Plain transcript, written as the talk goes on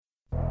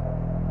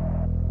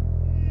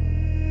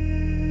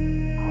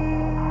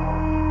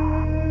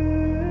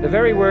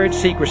very word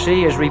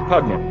secrecy is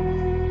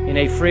repugnant in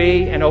a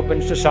free and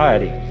open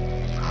society.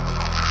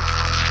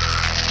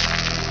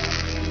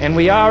 And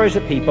we are, as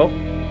a people,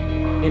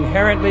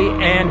 inherently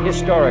and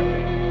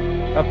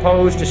historically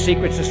opposed to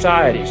secret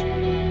societies,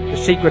 to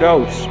secret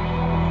oaths,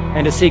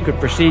 and to secret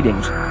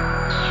proceedings.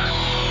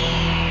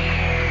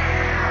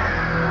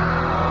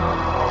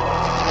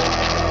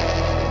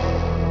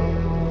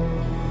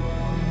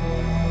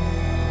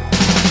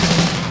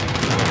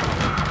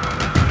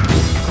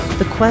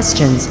 The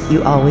questions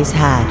you always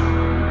had,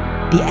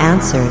 the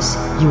answers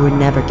you were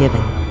never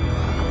given,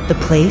 the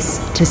place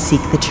to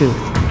seek the truth.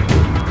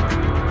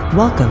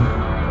 Welcome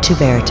to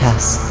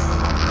Veritas.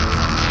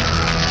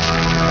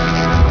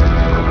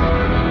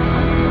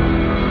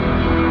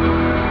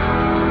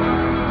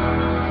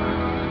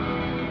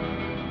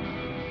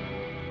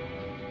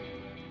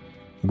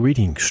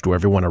 Greetings to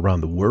everyone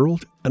around the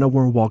world, and a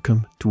warm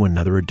welcome to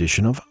another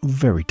edition of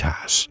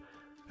Veritas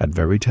at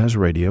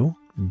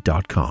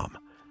veritasradio.com.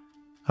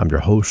 I'm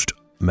your host,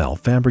 Mel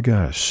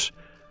Fabregas,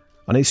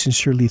 and I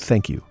sincerely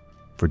thank you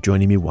for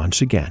joining me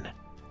once again.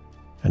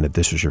 And if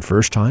this is your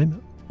first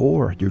time,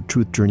 or your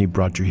truth journey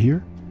brought you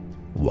here,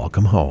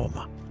 welcome home.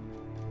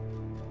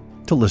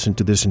 To listen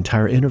to this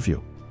entire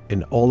interview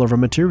and all of our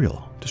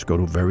material, just go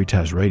to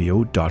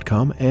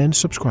veritasradio.com and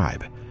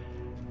subscribe.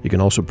 You can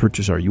also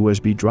purchase our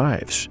USB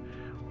drives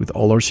with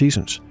all our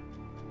seasons,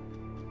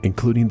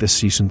 including the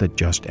season that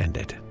just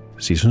ended,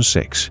 Season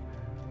 6.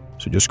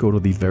 So just go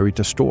to the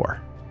Veritas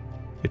store.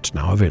 It's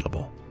now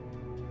available.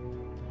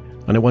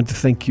 And I want to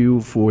thank you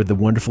for the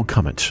wonderful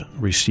comments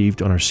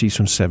received on our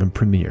Season 7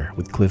 premiere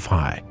with Cliff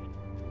High.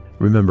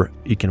 Remember,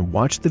 you can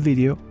watch the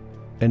video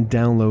and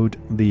download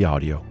the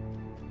audio.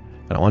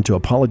 And I want to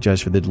apologize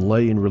for the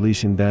delay in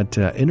releasing that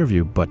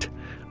interview, but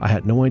I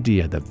had no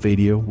idea that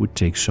video would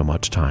take so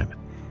much time.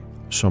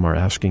 Some are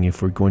asking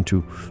if we're going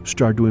to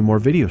start doing more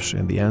videos,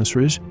 and the answer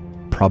is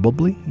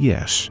probably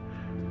yes.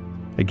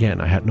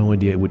 Again, I had no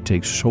idea it would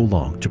take so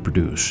long to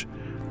produce.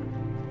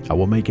 I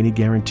won't make any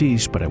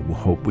guarantees, but I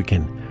hope we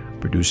can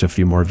produce a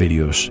few more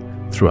videos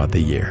throughout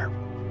the year.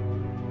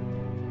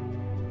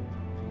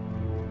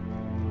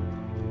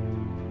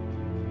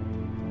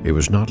 It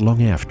was not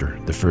long after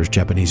the first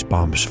Japanese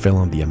bombs fell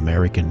on the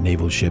American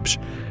naval ships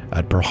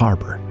at Pearl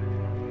Harbor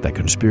that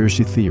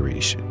conspiracy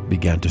theories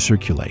began to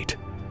circulate,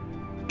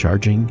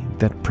 charging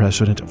that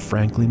President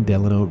Franklin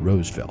Delano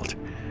Roosevelt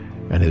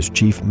and his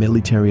chief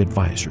military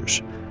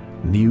advisors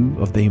knew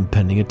of the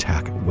impending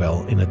attack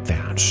well in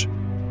advance.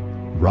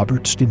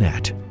 Robert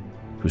Stinnett,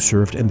 who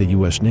served in the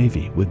U.S.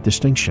 Navy with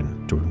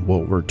distinction during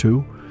World War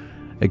II,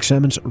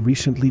 examines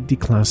recently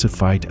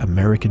declassified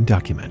American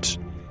documents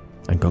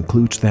and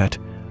concludes that,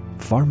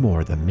 far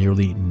more than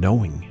merely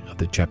knowing of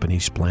the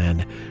Japanese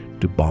plan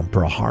to bomb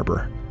Pearl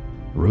Harbor,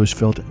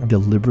 Roosevelt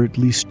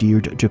deliberately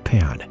steered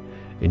Japan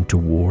into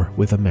war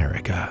with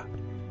America.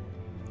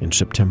 In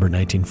September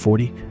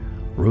 1940,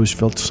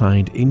 Roosevelt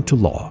signed into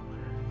law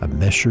a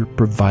measure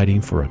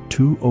providing for a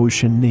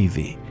two-ocean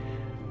navy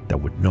that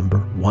would number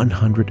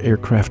 100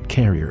 aircraft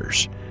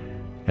carriers,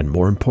 and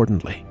more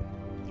importantly,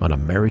 on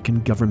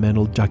American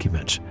governmental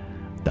documents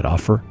that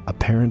offer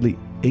apparently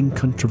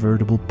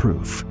incontrovertible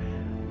proof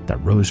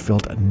that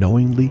Roosevelt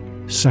knowingly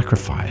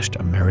sacrificed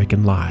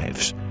American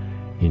lives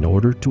in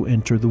order to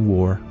enter the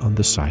war on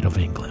the side of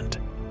England.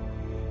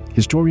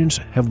 Historians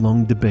have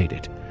long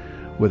debated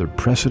whether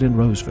President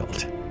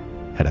Roosevelt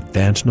had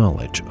advanced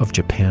knowledge of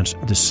Japan's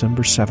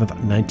December 7,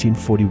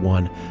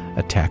 1941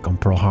 attack on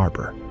Pearl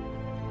Harbor,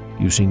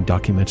 using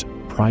documents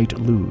pried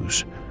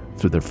loose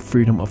through the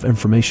Freedom of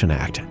Information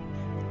Act.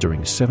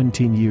 During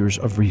 17 years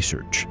of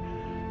research,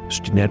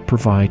 Stinnett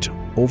provides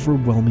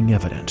overwhelming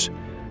evidence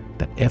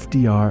that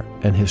FDR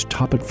and his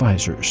top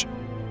advisors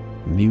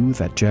knew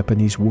that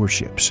Japanese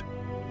warships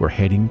were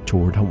heading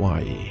toward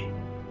Hawaii.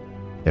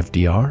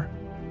 FDR,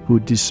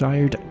 who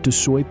desired to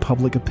sway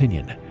public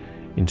opinion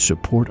in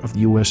support of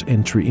U.S.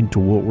 entry into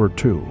World War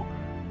II,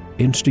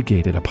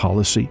 instigated a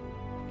policy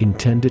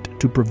intended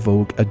to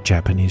provoke a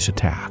Japanese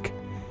attack.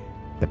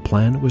 The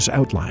plan was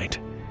outlined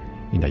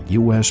in a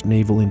U.S.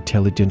 Naval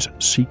Intelligence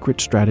Secret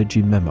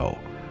Strategy Memo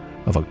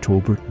of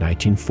October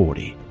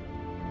 1940.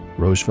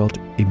 Roosevelt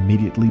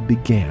immediately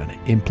began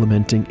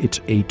implementing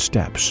its 8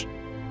 steps,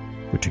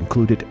 which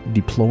included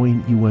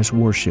deploying U.S.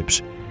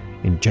 warships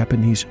in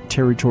Japanese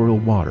territorial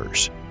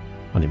waters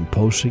and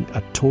imposing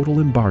a total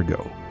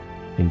embargo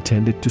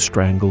intended to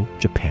strangle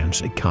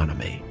Japan's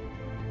economy,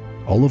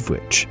 all of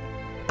which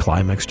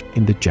climaxed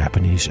in the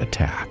Japanese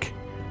attack.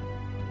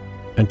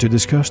 And to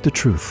discuss the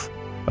truth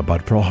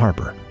about Pearl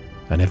Harbor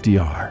and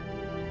FDR,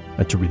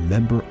 and to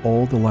remember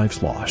all the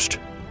lives lost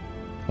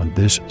on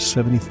this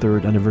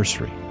 73rd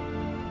anniversary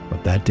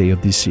of that day of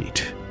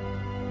deceit,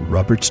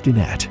 Robert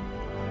Stinnett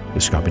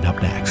is coming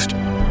up next.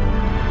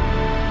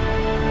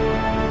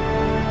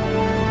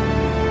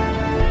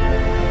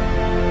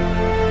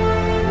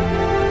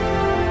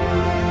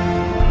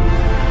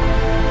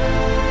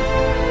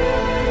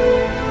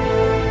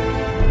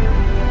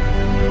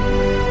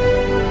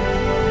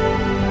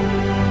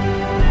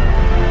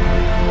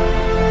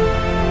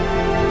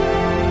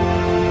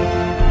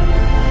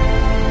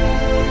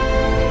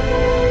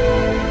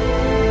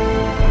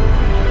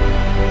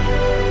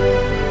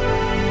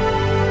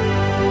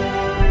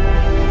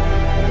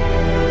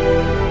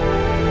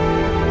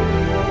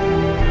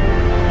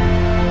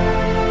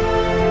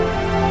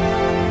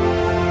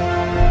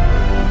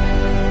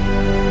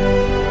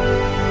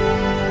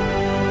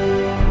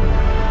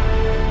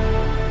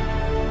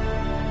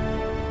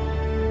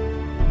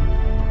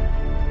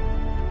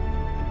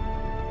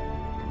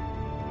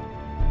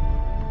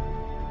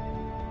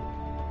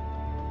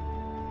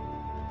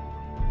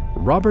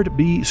 Robert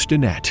B.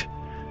 Stinnett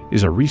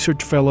is a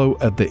research fellow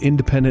at the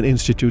Independent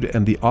Institute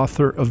and the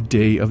author of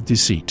Day of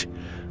Deceit,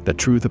 The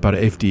Truth About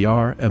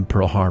FDR and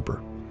Pearl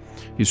Harbor.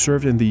 He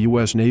served in the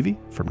U.S. Navy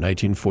from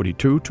 1942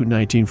 to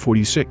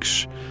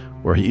 1946,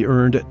 where he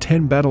earned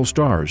 10 battle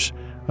stars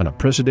and a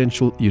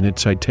Presidential Unit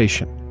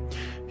Citation.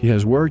 He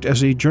has worked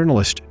as a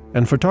journalist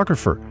and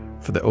photographer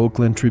for the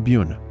Oakland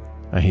Tribune,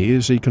 and he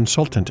is a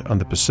consultant on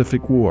the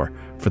Pacific War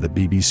for the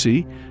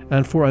BBC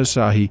and for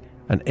Asahi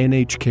and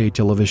NHK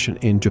Television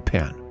in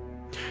Japan.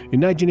 In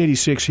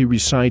 1986, he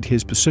resigned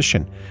his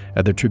position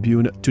at the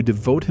Tribune to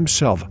devote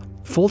himself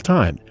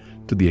full-time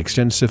to the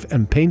extensive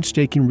and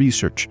painstaking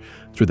research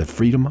through the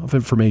Freedom of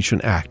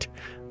Information Act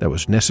that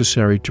was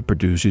necessary to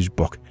produce his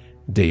book,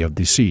 Day of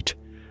Deceit,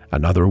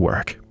 Another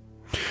Work.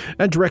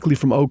 And directly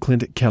from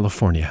Oakland,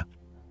 California,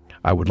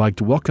 I would like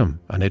to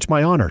welcome, and it's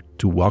my honor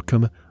to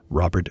welcome,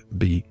 Robert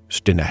B.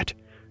 Stinnett.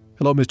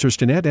 Hello, Mr.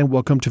 Stinnett, and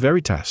welcome to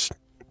Veritas.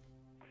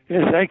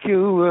 Yes, thank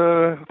you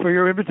for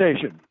your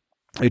invitation.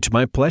 It's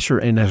my pleasure,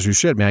 and as you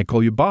said, may I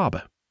call you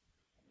Bob?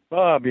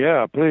 Bob,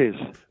 yeah, please.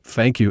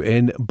 Thank you.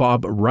 And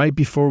Bob, right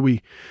before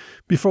we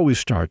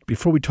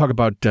talk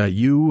about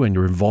you and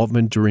your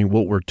involvement during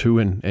World War II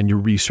and your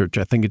research,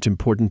 I think it's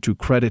important to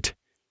credit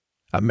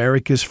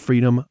America's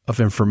Freedom of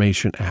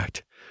Information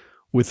Act.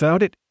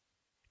 Without it,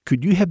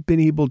 could you have been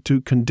able to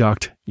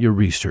conduct your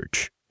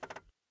research?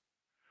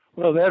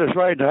 Well, that is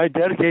right. I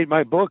dedicate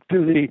my book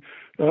to the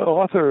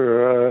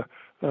author.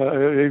 He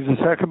was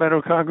a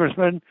Sacramento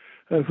congressman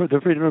for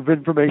the Freedom of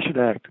Information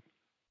Act.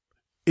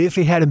 If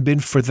it hadn't been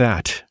for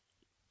that,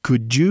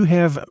 could you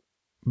have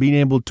been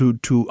able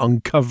to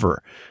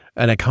uncover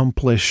and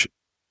accomplish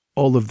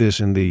all of this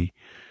in the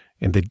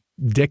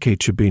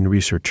decades you've been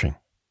researching?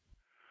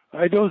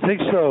 I don't think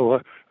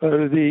so.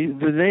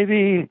 The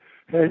Navy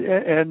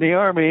and the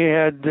Army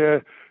had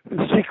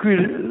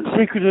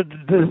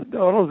secreted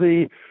all of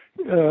the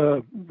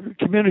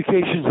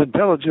communications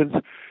intelligence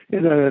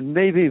in a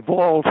Navy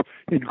vault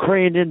in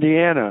Crane,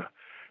 Indiana,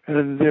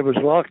 and it was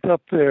locked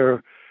up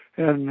there.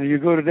 And you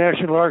go to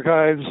National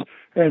Archives,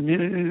 and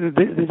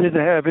they didn't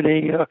have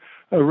any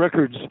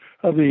records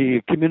of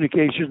the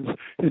communications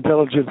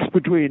intelligence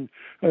between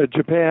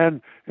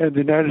Japan and the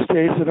United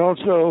States, and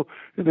also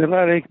in the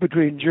Atlantic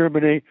between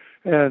Germany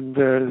and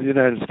the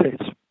United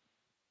States.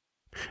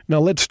 Now,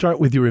 let's start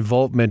with your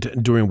involvement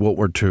during World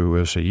War II.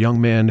 As a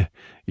young man,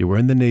 you were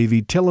in the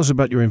Navy. Tell us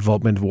about your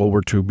involvement in World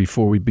War II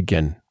before we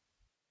begin.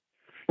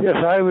 Yes,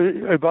 I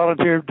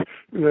volunteered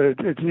to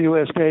the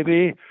U.S.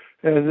 Navy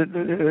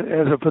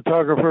as a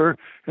photographer,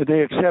 and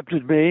they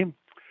accepted me.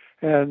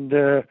 And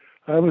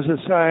I was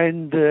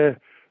assigned, after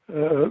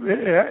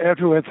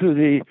I went through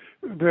the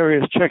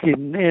various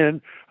checking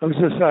in, I was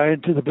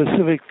assigned to the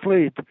Pacific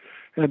Fleet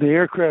and the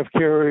aircraft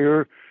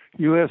carrier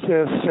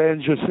USS San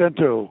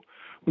Jacinto,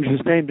 which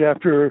is named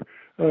after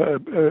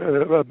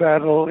a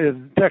battle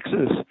in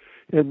Texas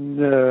in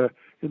the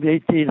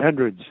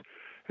 1800s.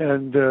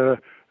 And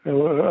I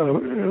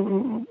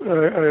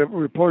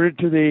reported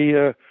to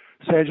the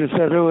San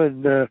Jacinto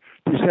in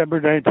December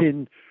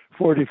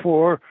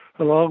 1944,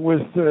 along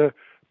with a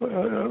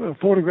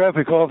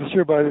photographic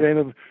officer by the name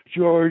of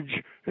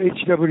George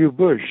H.W.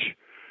 Bush.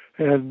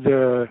 And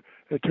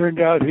it turned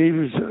out he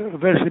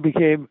eventually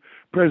became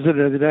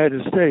President of the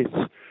United States.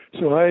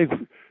 So I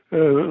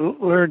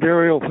learned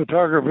aerial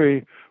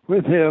photography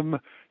with him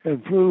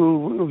and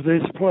flew with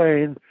his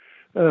plane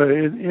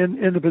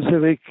in the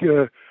Pacific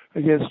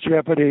against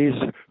Japanese.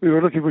 We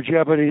were looking for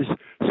Japanese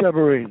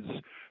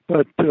submarines,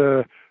 but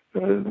a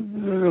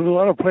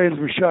lot of planes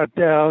were shot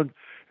down,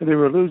 and they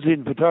were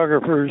losing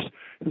photographers,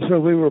 and so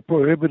we were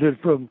prohibited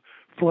from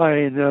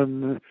flying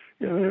on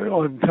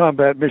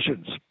combat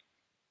missions.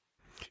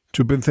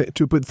 To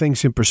put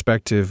things in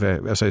perspective,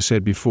 as I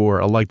said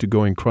before, I like to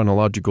go in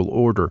chronological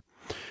order.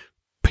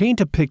 Paint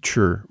a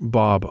picture,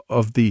 Bob,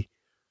 of the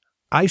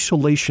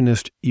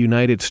isolationist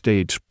United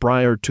States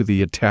prior to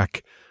the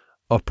attack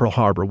of Pearl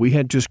Harbor. We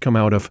had just come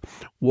out of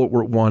World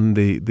War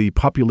I. The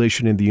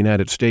population in the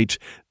United States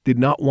did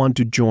not want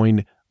to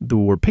join the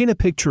war. Paint a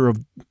picture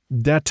of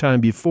that time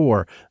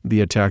before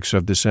the attacks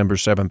of December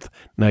 7th,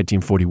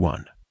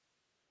 1941.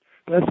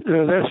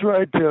 That's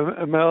right,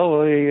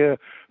 Mel.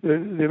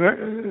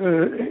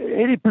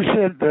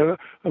 80%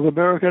 of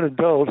American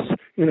adults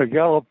in a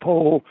Gallup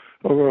poll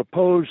were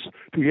opposed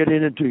to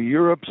getting into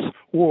Europe's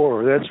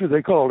war. That's what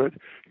they called it,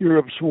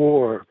 Europe's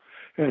war.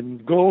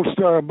 And Gold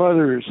Star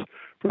mothers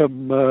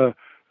from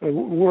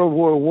World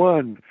War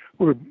I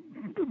were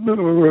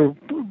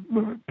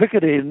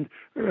picketing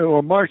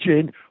or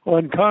marching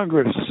on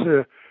Congress,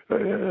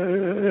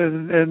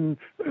 and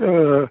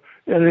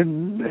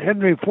then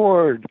Henry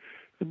Ford,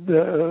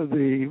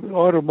 the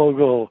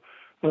automobile,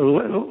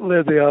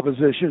 led the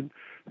opposition,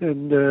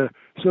 and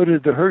so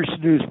did the Hearst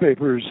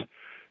newspapers,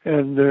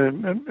 and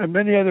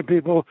many other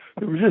people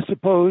that were just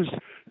opposed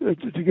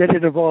to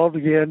getting involved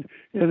again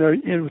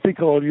in what they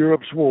called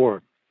Europe's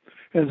war.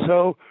 And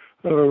so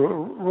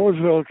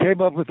Roosevelt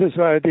came up with this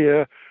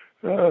idea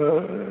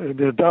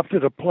and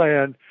adopted a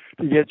plan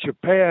to get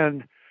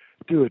Japan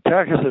to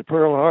attack us at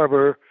Pearl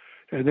Harbor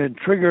and then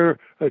trigger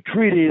a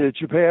treaty that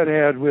Japan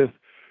had with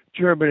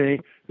Germany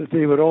that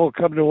they would all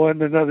come to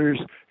one another's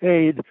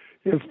aid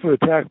if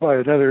attacked by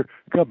another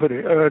company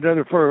or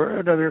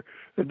another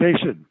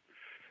nation.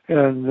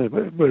 And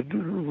but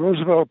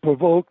Roosevelt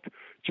provoked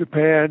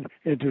Japan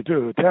into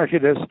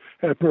attacking us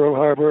at Pearl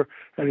Harbor,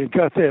 and he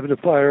got them to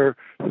fire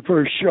the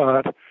first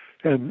shot,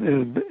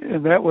 and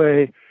that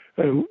way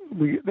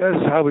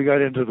that's how we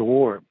got into the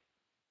war.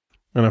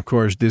 And of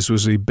course, this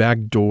was a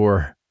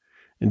backdoor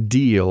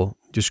deal,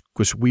 just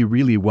because we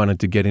really wanted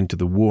to get into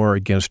the war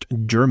against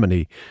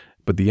Germany.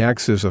 But the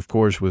axis, of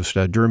course, was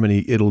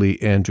Germany,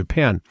 Italy, and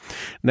Japan.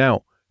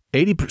 Now,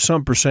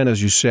 80%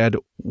 as you said,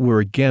 were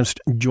against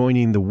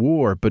joining the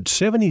war, but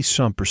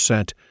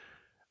 70%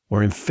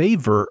 were in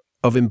favor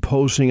of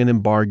imposing an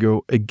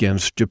embargo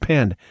against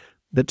Japan.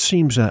 That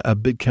seems a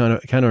bit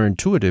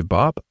counterintuitive,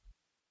 Bob.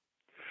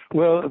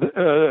 Well,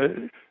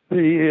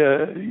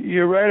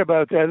 you're right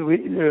about that.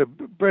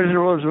 President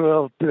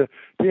Roosevelt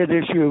did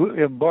issue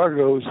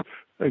embargoes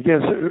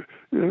against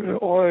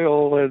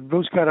oil and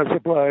those kind of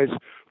supplies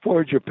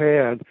for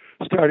Japan,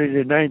 starting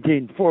in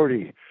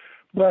 1940.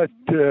 But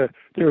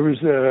there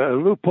was a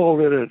loophole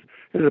in it.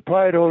 It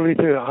applied only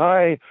to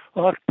high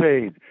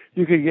octane.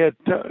 You could get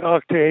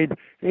octane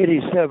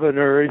 87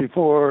 or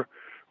 84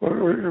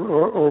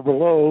 or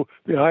below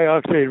the high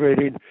octane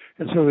rating.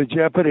 And so the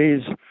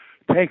Japanese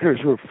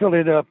tankers were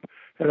filling up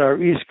at our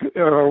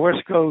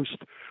west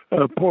coast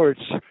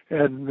ports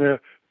and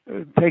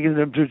taking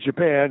them to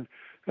Japan,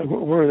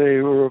 where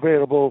they were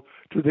available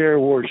to their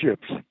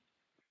warships.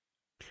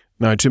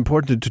 Now, it's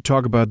important to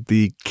talk about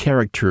the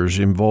characters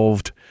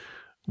involved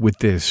with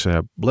this.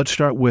 Let's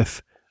start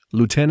with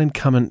Lieutenant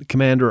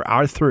Commander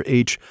Arthur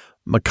H.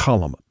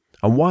 McCollum.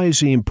 And why is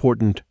he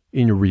important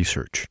in your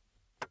research?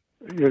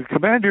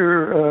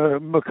 Commander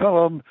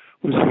McCollum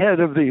was head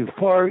of the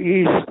Far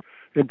East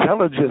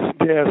Intelligence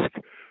Desk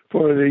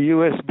for the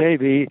U.S.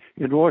 Navy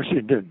in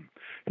Washington.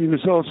 He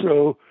was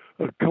also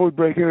a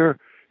codebreaker.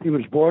 He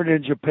was born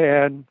in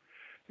Japan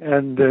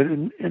and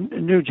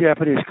knew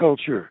Japanese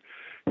culture.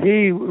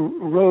 He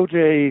wrote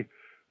a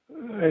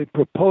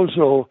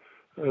proposal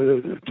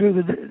to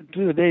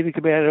the Navy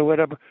commander.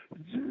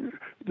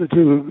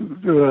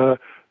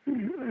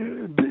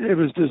 It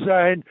was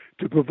designed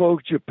to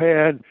provoke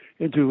Japan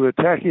into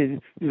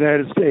attacking the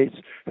United States,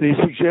 and he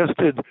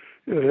suggested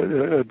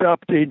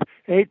adopting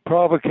 8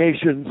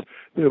 provocations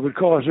that would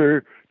cause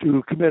her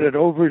to commit an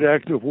overt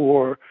act of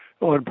war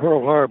on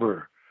Pearl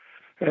Harbor,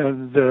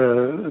 and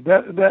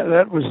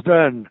that was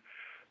done,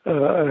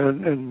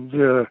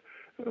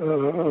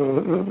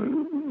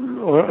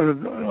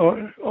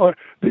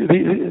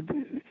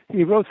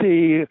 he wrote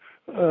the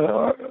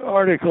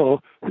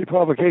article, the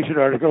provocation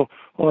article,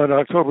 on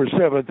October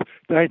 7th,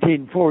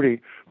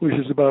 1940, which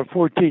is about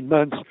 14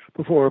 months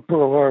before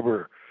Pearl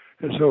Harbor.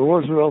 And so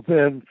Roosevelt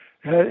then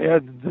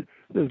had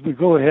the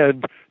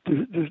go-ahead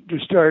to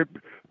start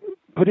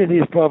putting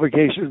these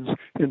provocations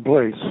in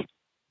place.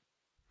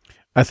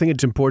 I think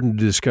it's important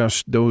to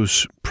discuss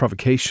those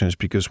provocations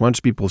because once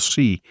people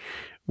see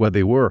what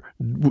they were,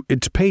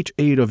 it's page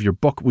 8 of your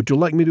book. Would you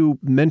like me to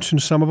mention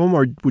some of them,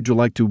 or would you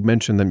like to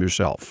mention them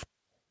yourself?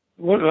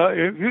 Well,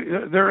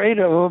 there are 8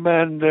 of them,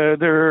 and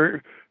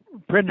they're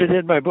printed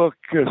in my book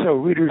so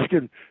readers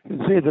can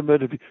see them.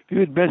 But if you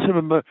would mention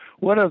them,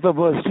 one of them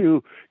was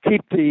to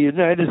keep the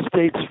United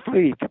States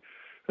fleet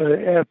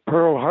at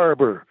Pearl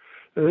Harbor.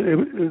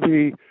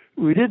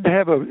 We didn't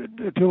have a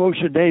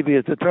two-ocean navy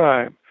at the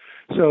time,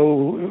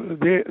 so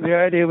the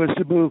idea was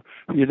to move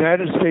the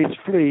United States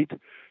fleet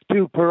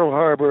to Pearl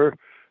Harbor,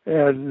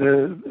 and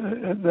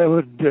that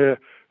would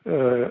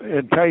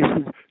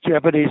entice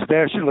Japanese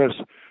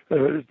nationalists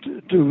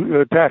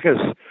to attack us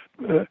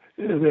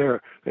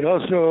there. They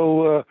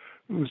also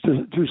was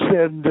to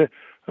send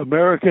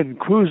American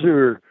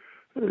cruiser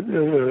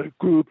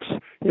groups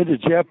into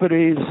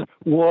Japanese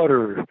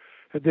water,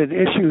 and then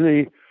issue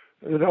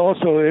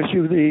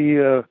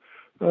the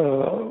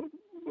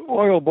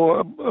oil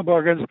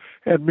bargains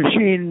and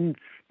machine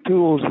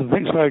tools and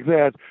things like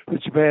that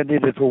Japan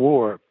needed for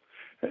war.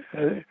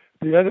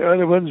 The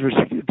other ones were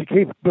to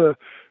keep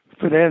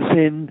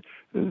financing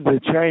the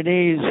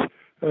Chinese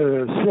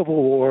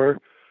Civil War,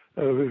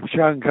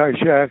 Chiang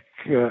Kai-shek,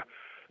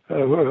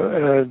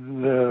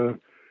 and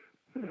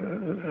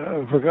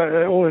I forgot.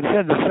 And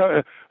send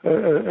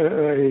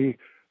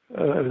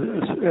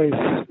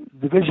a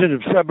division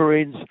of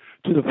submarines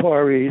to the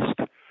Far East,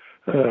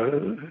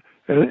 and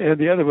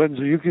the other ones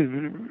you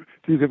can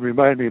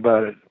remind me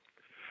about it.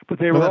 But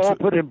they were all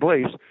put in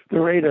place.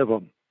 There were 8 of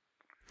them.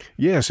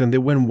 Yes, and they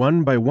went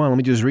one by one. Let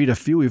me just read a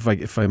few, if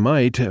I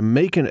might.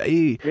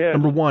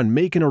 Number 1,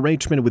 make an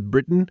arrangement with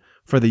Britain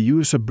for the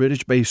use of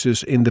British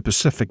bases in the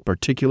Pacific,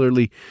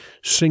 particularly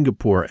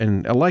Singapore.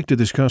 And I'd like to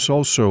discuss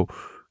also,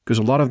 because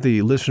a lot of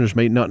the listeners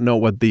may not know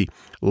what the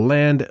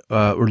land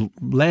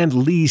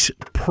lease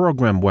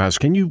program was.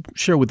 Can you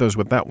share with us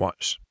what that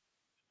was?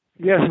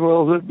 Yes,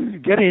 well, he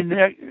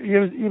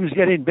was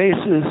getting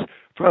bases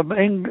from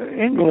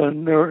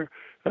England or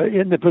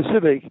in the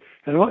Pacific,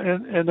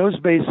 and those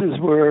bases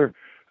were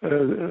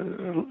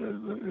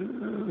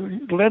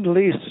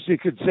lend-lease, you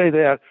could say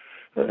that.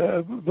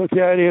 But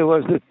the idea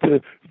was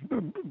that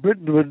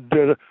Britain would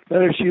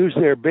let us use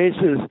their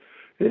bases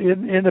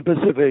in the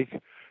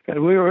Pacific, and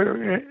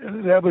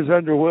that was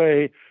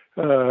underway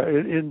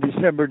in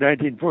December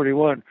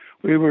 1941.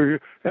 We were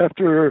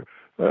after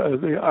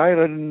the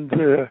island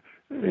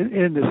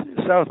in the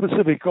South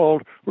Pacific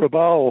called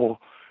Rabaul,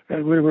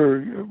 and we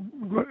were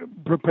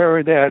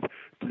preparing that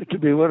to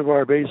be one of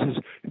our bases.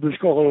 It was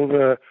called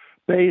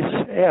Base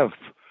F,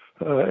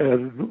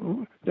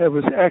 and that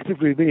was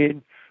actively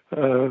being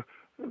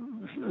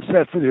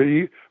set for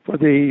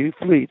the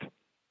fleet.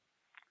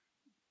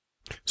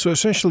 So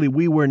essentially,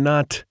 we were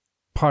not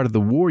part of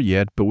the war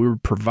yet, but we were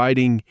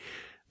providing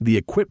the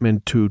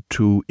equipment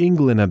to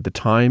England at the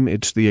time.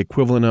 It's the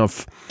equivalent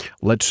of,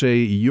 let's say,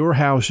 your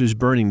house is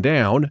burning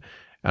down,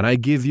 and I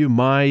give you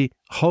my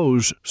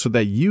hose so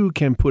that you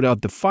can put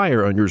out the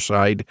fire on your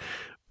side.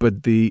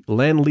 But the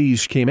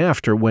Land-Lease came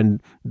after when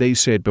they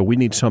said, but we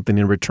need something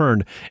in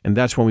return. And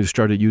that's when we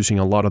started using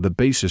a lot of the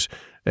bases.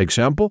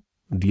 Example,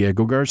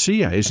 Diego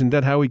Garcia. Isn't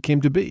that how he came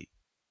to be?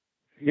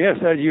 Yes,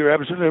 you're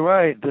absolutely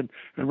right. And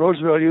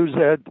Roosevelt used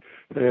that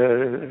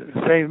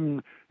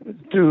same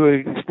to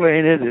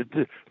explain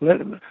it.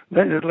 Let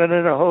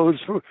in a hose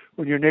for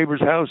when your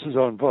neighbor's house is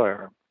on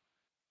fire.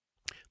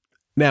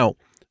 Now,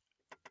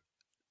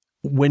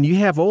 when you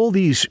have all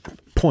these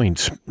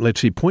points, let's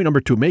see, point number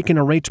 2, make an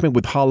arrangement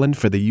with Holland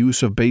for the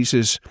use of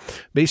base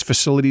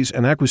facilities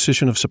and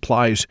acquisition of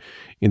supplies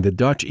in the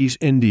Dutch East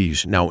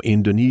Indies. Now,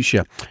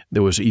 Indonesia,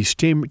 there was East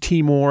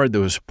Timor,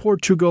 there was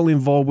Portugal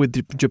involved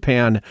with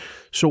Japan.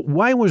 So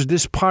why was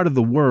this part of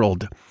the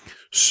world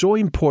so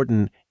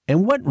important,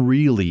 and what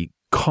really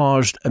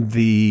caused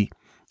the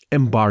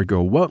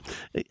embargo? Well,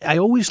 I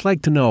always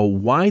like to know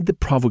why the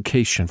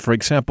provocation. For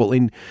example,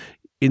 in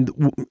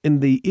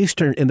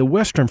the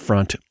Western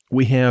Front,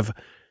 we have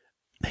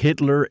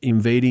Hitler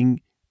invading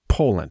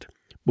Poland.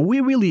 But we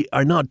really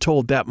are not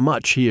told that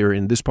much here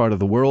in this part of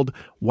the world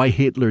why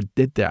Hitler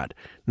did that.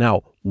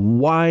 Now,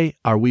 why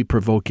are we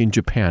provoking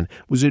Japan?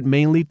 Was it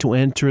mainly to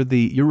enter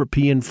the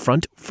European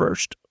front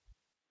first?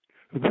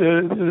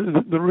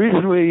 The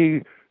reason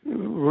we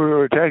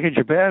were attacking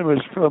Japan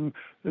was from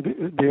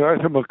the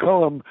Arthur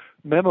McCollum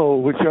memo,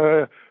 which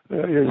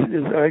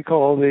is I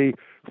call the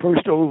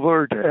first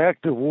overt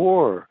act of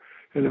war.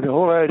 And the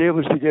whole idea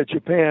was to get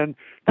Japan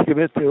to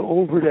commit the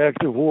overt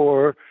act of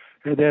war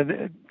and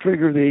then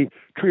trigger the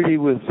treaty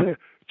with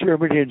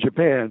Germany and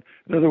Japan.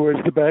 In other words,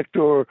 the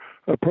backdoor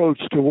approach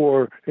to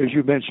war, as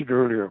you mentioned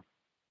earlier.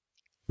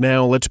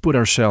 Now, let's put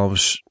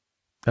ourselves,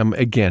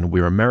 again,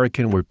 we're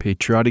American, we're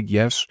patriotic,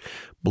 yes,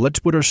 but let's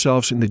put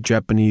ourselves in the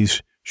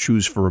Japanese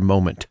shoes for a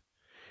moment.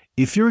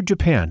 If you're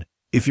Japan,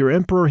 if you're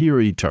Emperor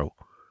Hirohito,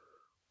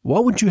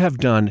 what would you have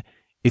done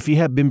if you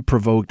had been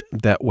provoked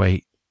that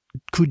way?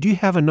 Could you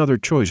have another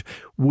choice?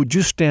 Would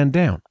you stand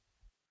down?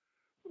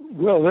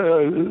 Well,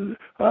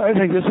 I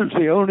think this was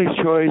the only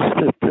choice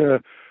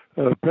that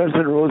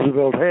President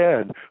Roosevelt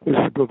had, was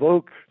to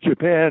provoke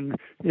Japan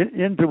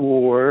into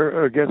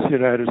war against the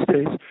United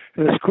States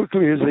as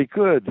quickly as he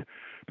could.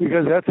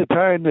 Because at the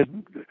time that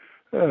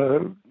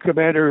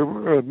Commander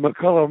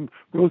McCollum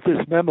wrote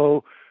this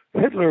memo,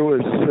 Hitler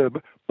was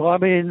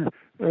bombing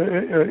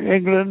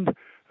England,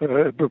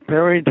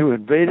 preparing to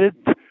invade it,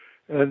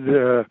 and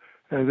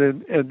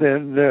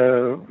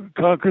then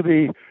conquer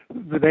the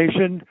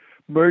nation,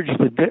 merge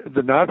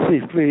the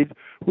Nazi fleet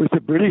with the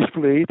British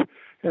fleet,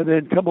 and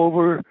then come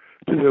over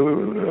to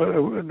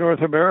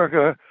North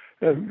America,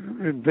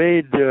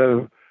 invade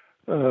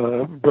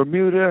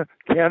Bermuda,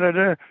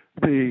 Canada,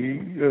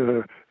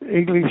 the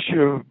English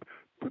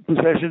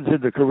possessions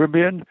in the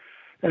Caribbean,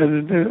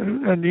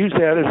 and use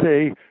that as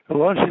a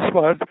launching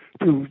spot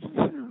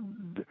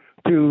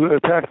to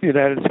attack the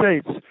United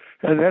States.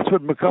 And that's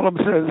what McCollum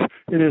says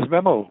in his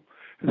memo.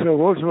 So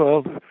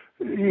Roosevelt,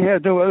 he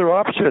had no other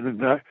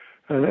option,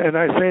 and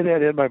I say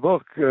that in my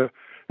book. A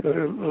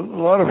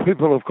lot of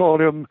people have called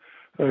him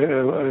a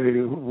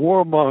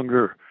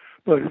warmonger,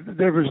 but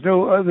there was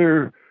no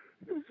other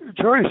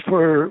choice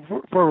for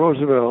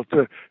Roosevelt.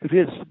 If he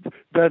had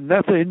done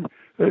nothing,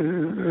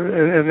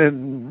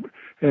 and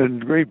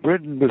Great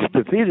Britain was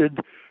defeated,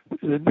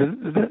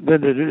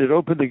 then it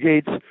opened the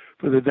gates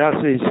for the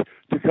Nazis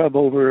to come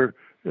over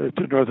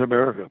to North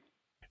America.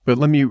 But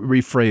let me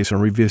rephrase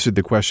and revisit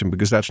the question,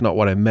 because that's not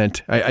what I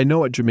meant. I know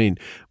what you mean.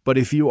 But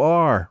if you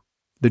are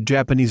the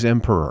Japanese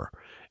emperor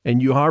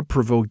and you are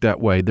provoked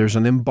that way, there's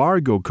an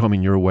embargo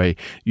coming your way.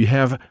 You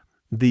have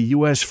the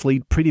U.S.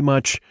 fleet pretty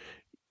much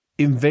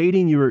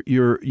invading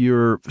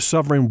your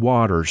sovereign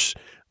waters,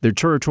 their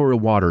territorial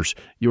waters.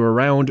 You're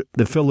around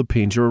the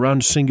Philippines. You're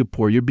around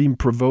Singapore. You're being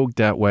provoked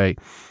that way.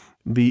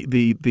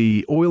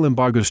 The oil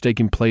embargo is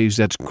taking place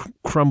that's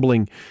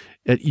crumbling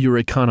at your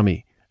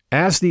economy.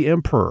 As the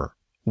emperor,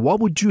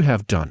 what would you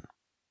have done?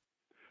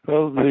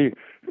 Well, the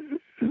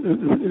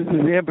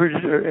emperor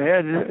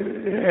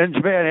and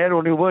Japan had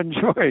only one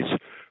choice,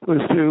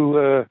 was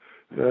to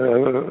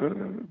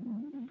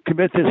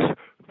commit this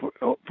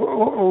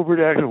overt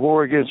act of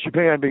war against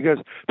Japan because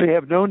they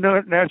have no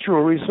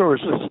natural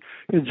resources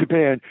in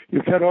Japan.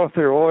 You cut off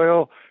their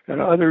oil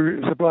and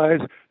other supplies,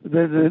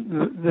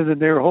 then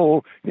their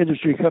whole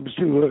industry comes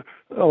to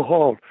a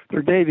halt.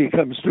 Their navy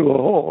comes to a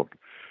halt.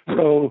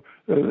 So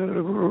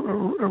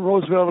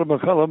Roosevelt and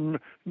McCullum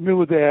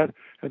knew that,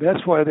 and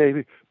that's why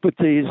they put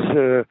these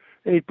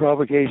 8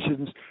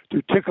 provocations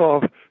to tick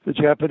off the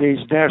Japanese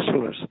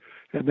nationalists.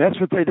 And that's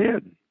what they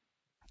did.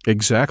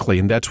 Exactly.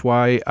 And that's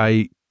why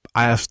I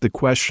asked the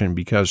question,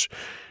 because,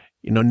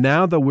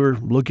 now that we're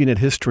looking at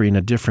history in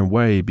a different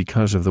way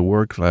because of the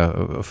work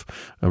of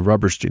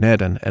Robert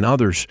Stinnett and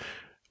others,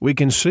 we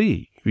can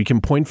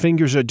point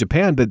fingers at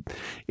Japan, but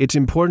it's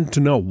important to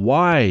know,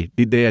 why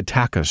did they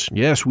attack us?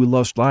 Yes, we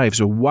lost lives,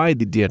 so why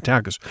did they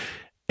attack us?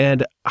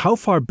 And how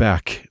far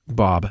back,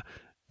 Bob,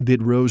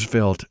 did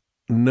Roosevelt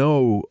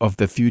know of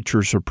the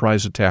future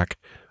surprise attack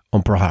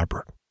on Pearl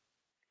Harbor?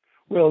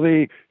 Well,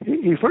 he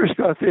first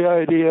got the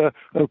idea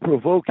of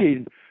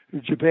provoking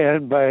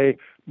Japan by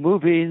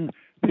moving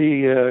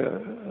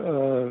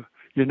the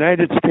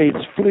United States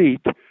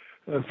fleet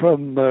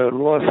from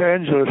Los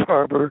Angeles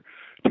Harbor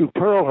to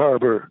Pearl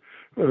Harbor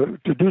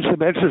to do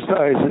some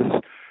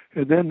exercises.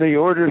 And then the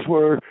orders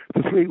were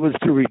the fleet was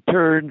to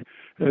return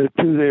to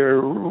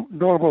their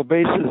normal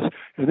bases.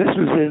 And this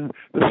was in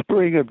the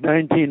spring of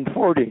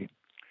 1940.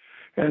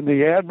 And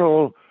the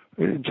admiral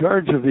in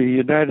charge of the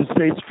United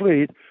States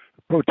fleet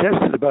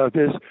protested about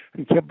this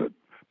and kept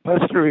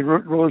pestering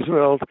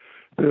Roosevelt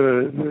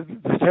to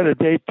set a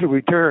date to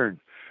return.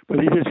 But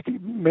he just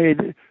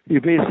made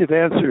evasive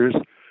answers.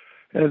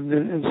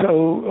 And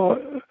so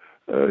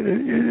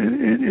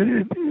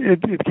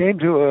it came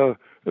to a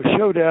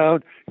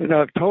showdown in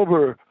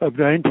October of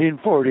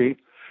 1940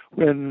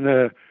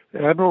 when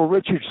Admiral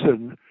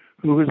Richardson,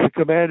 who was the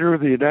commander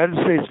of the United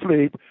States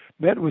fleet,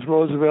 met with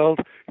Roosevelt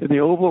in the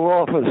Oval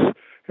Office,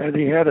 and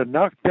he had a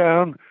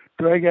knockdown,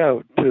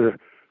 drag-out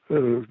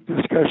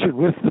discussion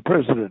with the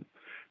president,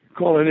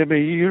 calling him,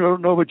 "You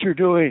don't know what you're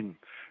doing."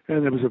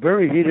 And it was a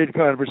very heated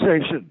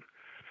conversation.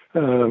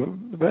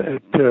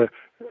 But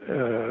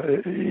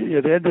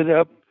it ended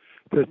up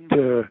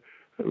that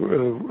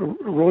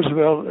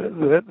Roosevelt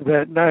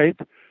that night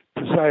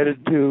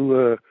decided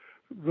to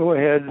go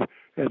ahead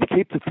and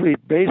keep the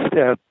fleet based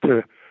at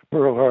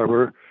Pearl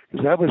Harbor,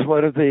 because that was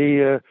one of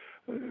the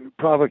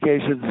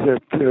provocations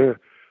that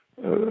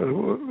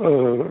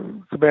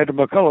Commander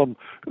McCullum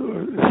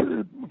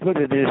put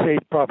in his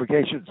 8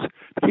 provocations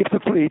to keep the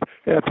fleet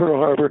at Pearl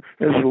Harbor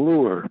as a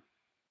lure.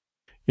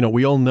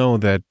 We all know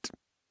that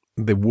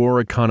the war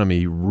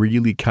economy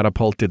really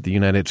catapulted the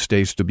United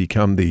States to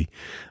become the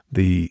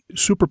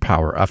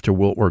superpower after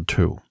World War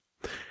II.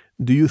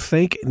 Do you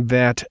think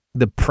that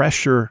the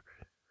pressure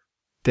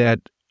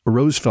that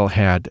Roosevelt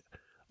had,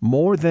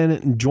 more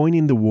than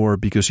joining the war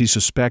because he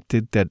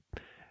suspected that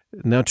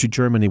Nazi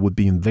Germany would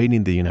be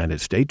invading the United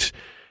States,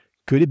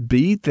 could it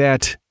be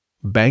that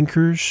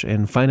bankers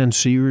and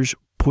financiers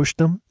pushed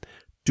them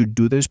to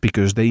do this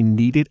because they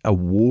needed a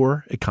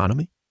war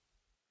economy?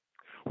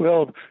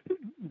 Well,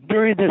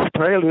 during this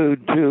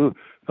prelude to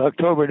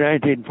October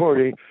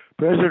 1940,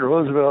 President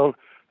Roosevelt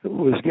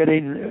was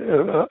getting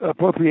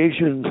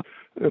appropriations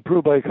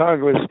approved by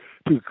Congress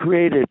to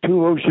create a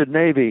 2-ocean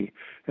navy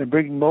and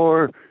bring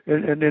more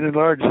and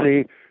enlarge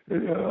the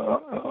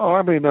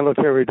Army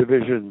military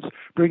divisions,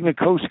 bring the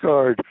Coast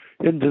Guard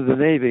into the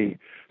Navy.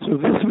 So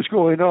this was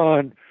going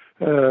on,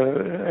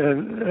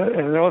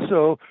 and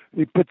also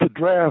he put the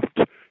draft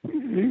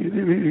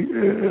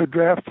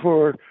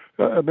for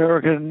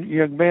American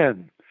young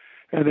men,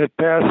 and it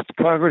passed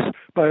Congress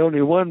by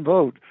only 1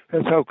 vote.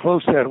 That's how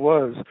close that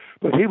was.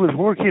 But he was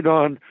working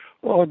on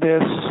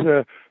this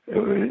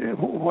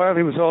while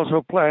he was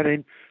also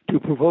planning to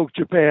provoke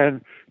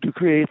Japan to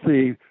create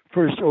the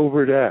first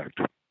overt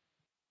act.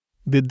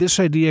 Did this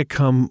idea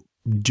come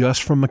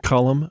just from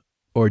McCullum,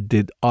 or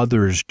did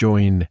others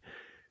join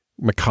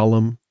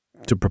McCullum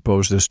to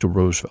propose this to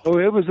Roosevelt? Oh,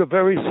 it was a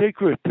very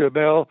secret,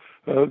 Mel.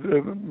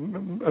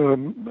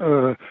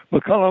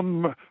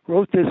 McCullum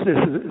wrote this. This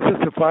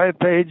is a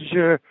 5-page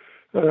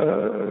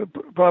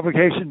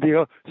provocation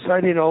deal,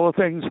 citing all the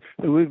things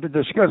that we've been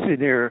discussing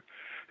here,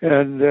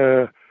 and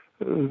then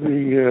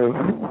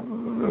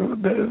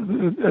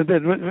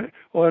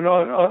on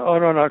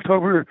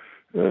October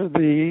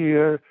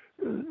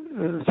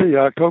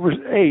October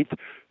 8th.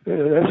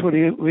 That's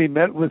when we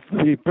met with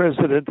the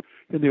president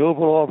in the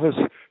Oval Office.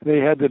 They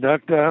had the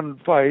knockdown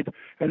fight,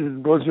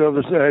 and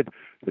Roosevelt said,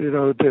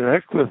 to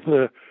heck with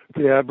the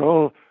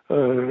admiral,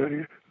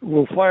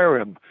 we'll fire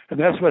him, and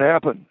that's what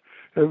happened.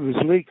 It was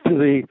leaked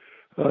to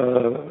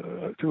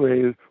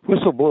a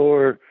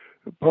whistleblower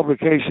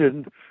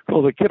publication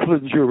called the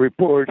Kiplinger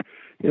Report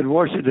in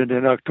Washington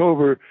in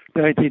October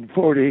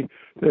 1940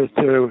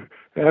 that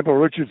Admiral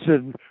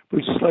Richardson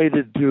was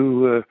slated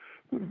to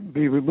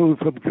be removed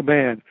from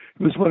command.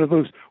 It was one of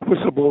those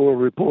whistleblower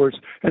reports,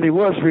 and he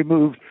was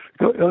removed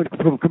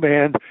from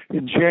command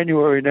in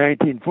January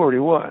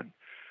 1941.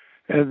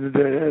 And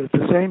at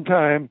the same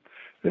time,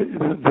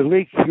 the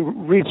leak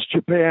reached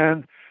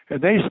Japan,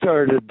 and they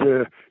started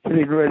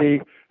getting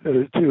ready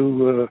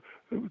to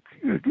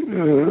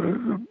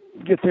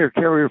get their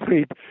carrier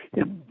fleet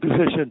in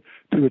position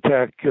to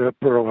attack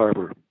Pearl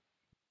Harbor.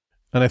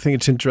 And I think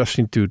it's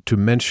interesting to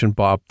mention,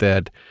 Bob,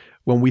 that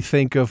when we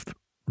think of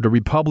the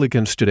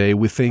Republicans today,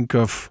 we think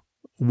of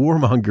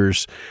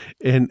warmongers,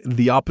 and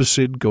the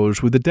opposite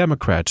goes with the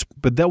Democrats.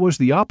 But that was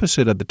the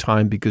opposite at the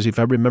time, because if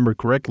I remember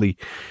correctly,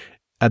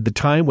 at the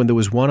time when there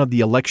was one of the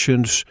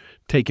elections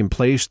taking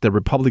place, the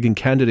Republican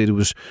candidate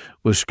was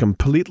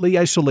completely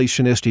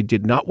isolationist. He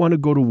did not want to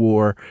go to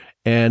war.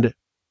 And,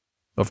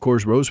 of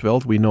course,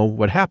 Roosevelt, we know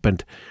what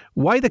happened.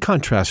 Why the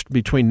contrast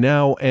between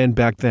now and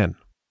back then?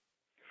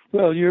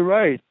 Well, you're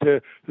right.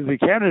 The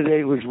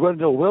candidate was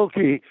Wendell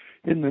Willkie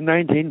in the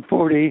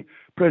 1940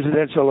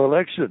 presidential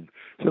election.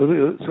 So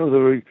this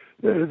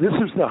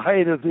is the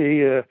height of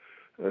the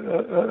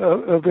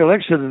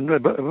election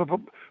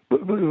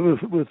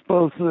with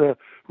both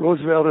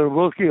Roosevelt and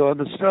Willkie on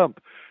the stump.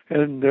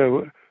 And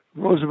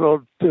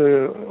Roosevelt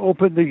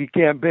opened the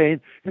campaign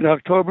in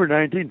October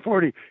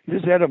 1940. He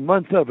just had a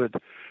month of it.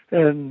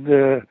 And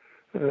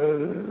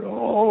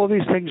all of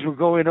these things were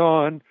going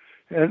on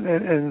and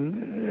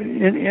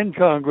in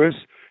Congress.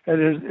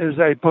 And as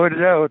I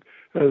pointed out,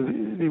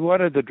 he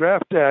wanted the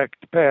Draft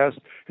Act passed,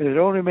 and it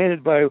only made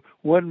it by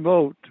one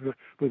vote,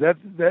 but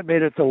that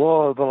made it the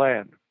law of the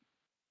land.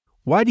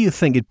 Why do you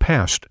think it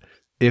passed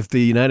if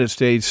the United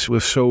States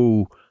was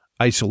so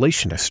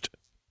isolationist?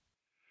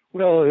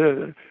 Well,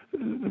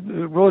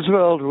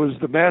 Roosevelt was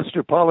the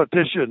master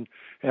politician,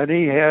 and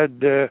he had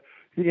the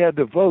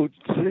votes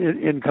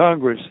in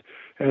Congress,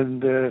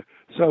 and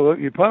so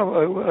you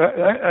probably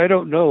I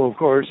don't know, of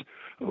course,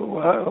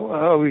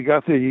 how he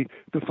got the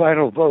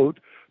final vote,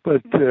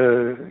 but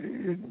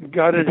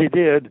got it. He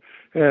did,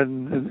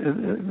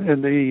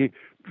 and the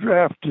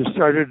draft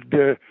started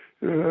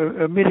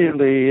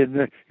immediately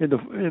in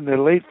the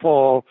late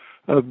fall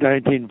of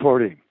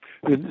 1940.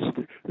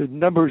 The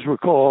numbers were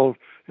called,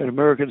 and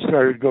Americans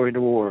started going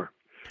to war.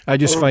 I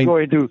just find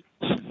going to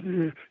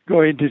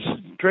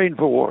train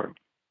for war.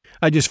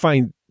 I just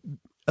find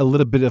a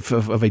little bit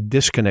of a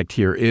disconnect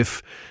here.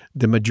 If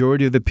the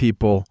majority of the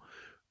people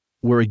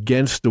were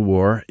against the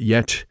war,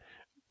 yet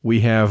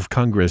we have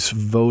Congress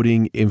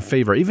voting in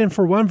favor, even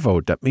for one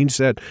vote. That means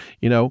that,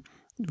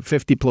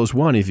 50 plus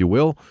one, if you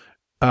will,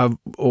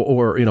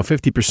 or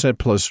 50%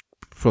 plus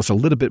a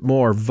little bit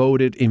more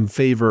voted in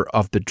favor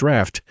of the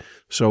draft.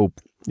 So,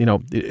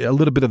 a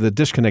little bit of the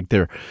disconnect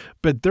there.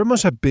 But there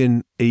must have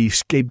been a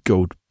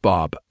scapegoat,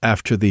 Bob,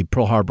 after the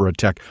Pearl Harbor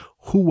attack.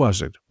 Who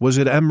was it? Was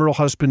it Admiral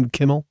Husband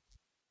Kimmel?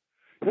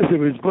 Yes,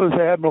 it was both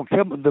Admiral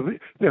Kimmel.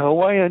 The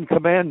Hawaiian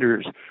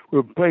commanders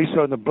were placed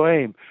on the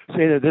blame,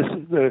 saying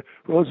that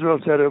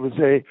Roosevelt said it was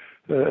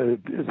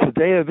it's a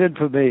day of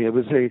infamy. It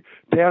was a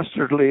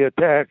dastardly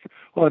attack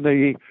on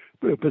the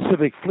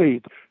Pacific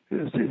Fleet. By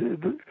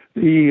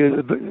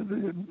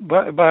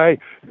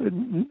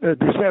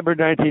December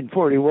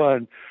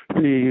 1941,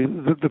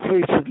 the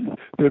fleets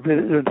had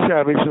been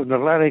established in the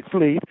Atlantic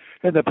Fleet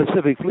and the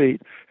Pacific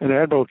Fleet, and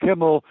Admiral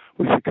Kimmel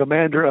was the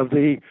commander of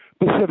the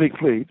Pacific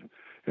Fleet.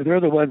 And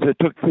they're the ones that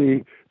took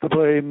the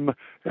blame,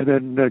 and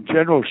then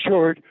General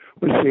Short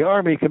was the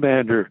Army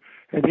commander,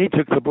 and he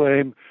took the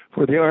blame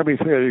for the Army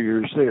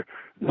failures, the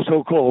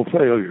so-called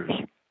failures.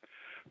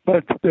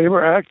 But they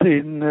were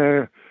acting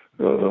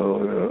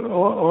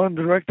on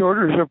direct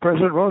orders of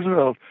President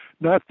Roosevelt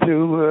not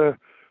to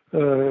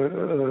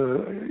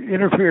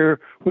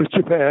interfere with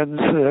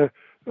Japan's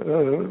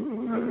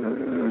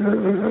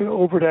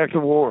overt act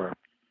of war.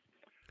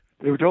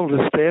 They were told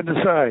to stand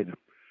aside.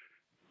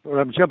 Or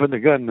I'm jumping the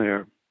gun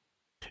there.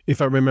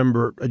 If I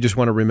remember, I just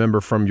want to remember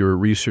from your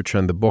research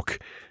on the book,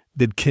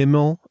 did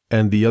Kimmel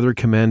and the other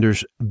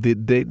commanders,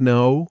 did they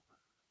know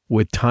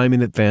with time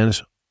in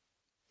advance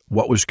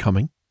what was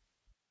coming?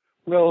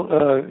 Well,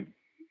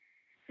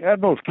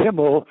 Admiral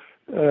Kimmel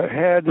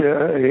had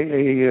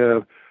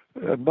a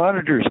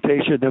monitor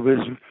station that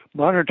was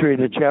monitoring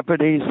the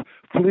Japanese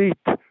fleet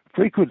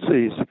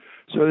frequencies.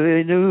 So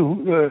they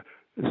knew,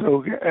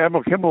 so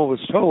Admiral Kimmel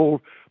was told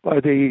by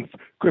the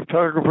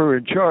cryptographer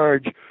in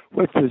charge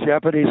what the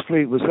Japanese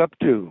fleet was up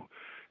to.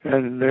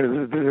 And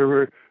there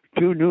were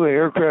two new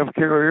aircraft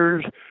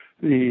carriers.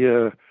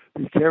 The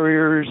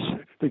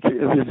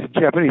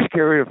Japanese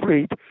carrier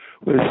fleet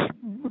was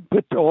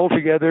put all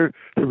together.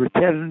 There were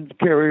 10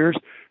 carriers.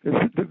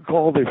 It's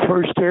called the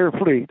First Air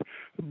Fleet.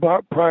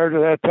 But prior to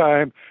that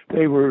time,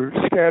 they were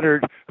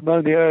scattered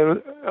among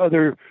the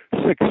other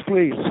 6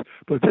 fleets.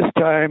 But this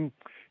time,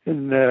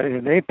 in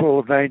April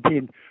of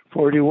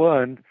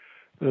 1941,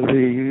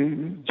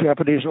 the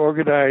Japanese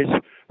organized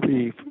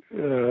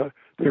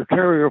their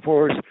carrier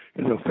force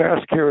in a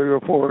fast carrier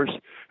force,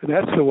 and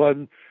that's the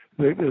one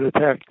that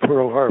attacked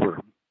Pearl Harbor.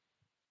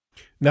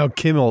 Now,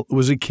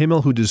 was it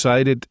Kimmel who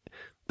decided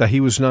that he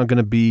was not going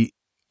to be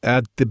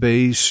at the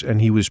base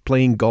and he was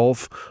playing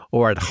golf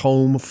or at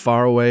home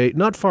far away?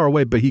 Not far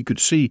away, but he could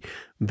see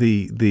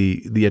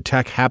the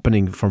attack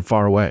happening from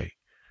far away.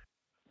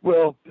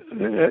 Well, you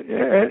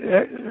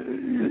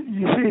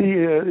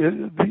see,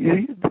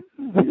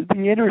 the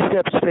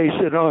intercept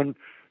station on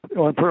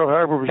Pearl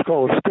Harbor was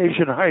called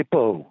Station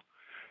Hypo,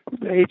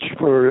 H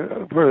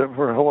for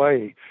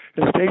Hawaii.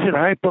 And Station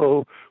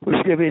Hypo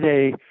was giving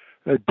a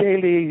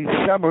daily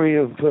summary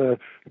of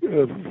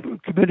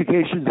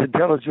communications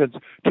intelligence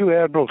to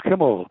Admiral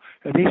Kimmel,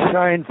 and he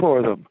signed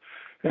for them.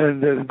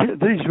 And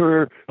these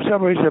were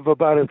summaries of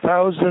about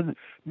 1,000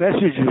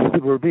 messages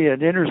that were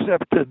being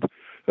intercepted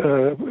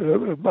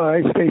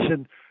by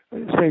Station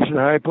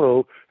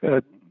Hypo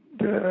at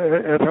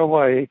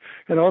Hawaii,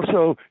 and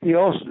also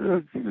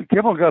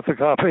Kimmel got the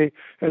copy,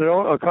 and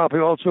a copy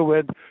also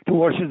went to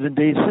Washington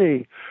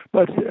D.C.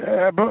 But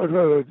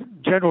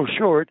General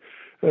Short,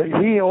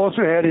 he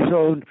also had his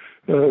own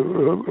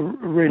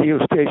radio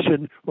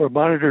station or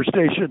monitor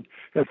station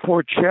at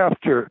Fort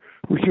Shafter,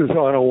 which was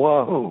on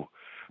Oahu.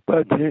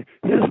 But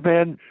his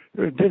men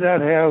did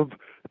not have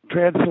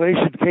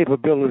translation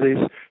capabilities,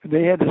 and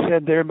they had to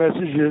send their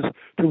messages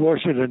to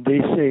Washington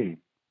D.C.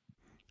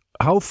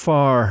 How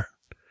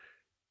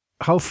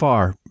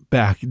far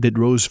back did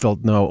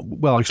Roosevelt know?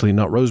 Well, actually,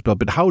 not Roosevelt,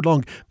 but how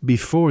long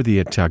before the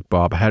attack,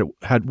 Bob,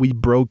 had we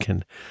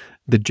broken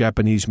the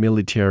Japanese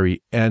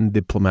military and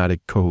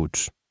diplomatic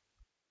codes?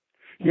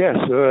 Yes,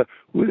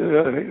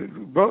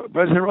 President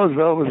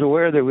Roosevelt was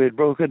aware that we had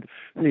broken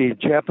the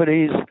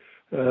Japanese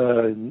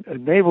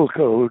naval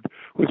code,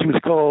 which was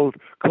called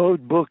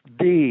Code Book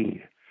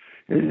D,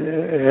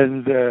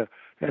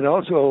 and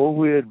also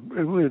we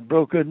had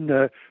broken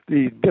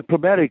the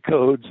diplomatic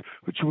codes,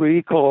 which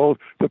we called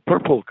the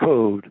Purple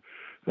Code.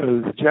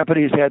 The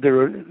Japanese had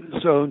their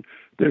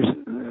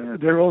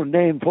own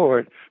name for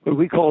it, but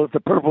we call it the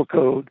Purple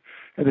Code,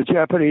 and the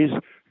Japanese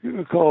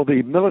call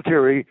the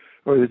military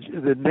or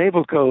the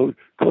naval code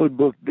Code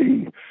Book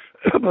D.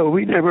 But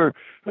we never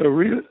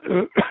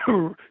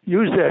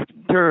used that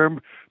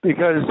term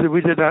because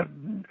we did not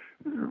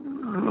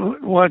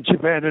want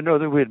Japan to know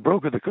that we had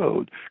broken the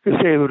code, because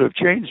they would have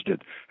changed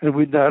it and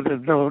we'd not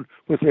have known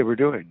what they were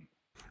doing.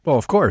 Well,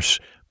 of course.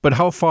 But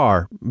how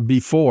far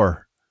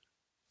before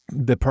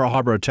the Pearl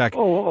Harbor attack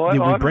did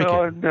we break it?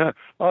 On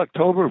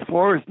October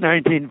 4th,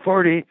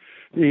 1940,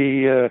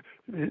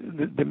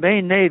 the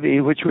main Navy,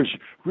 which was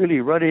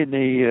really running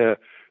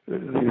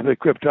the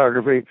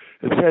cryptography,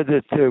 said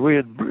that we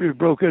had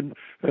broken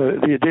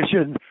the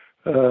edition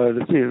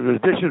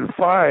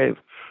 5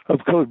 of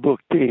Code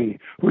Book D,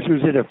 which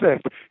was in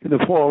effect in the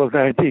fall of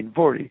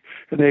 1940,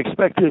 and they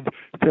expected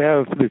to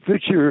have the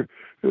future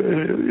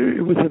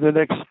within the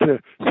next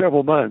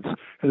several months,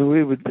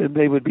 and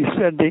they would be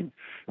sending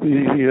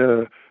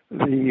the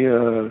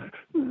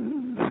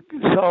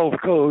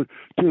solved code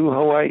to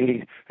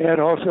Hawaii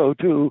and also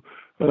to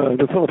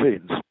the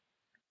Philippines.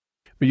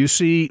 You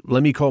see,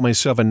 let me call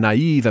myself a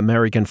naive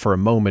American for a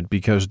moment,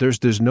 because there's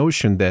this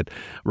notion that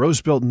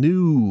Roosevelt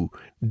knew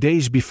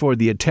days before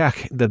the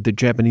attack that the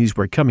Japanese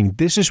were coming.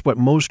 This is what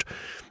most,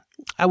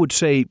 I would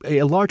say,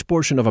 a large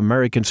portion of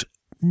Americans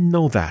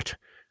know that,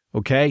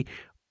 okay?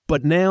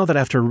 But now that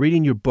after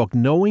reading your book,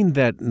 knowing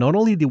that not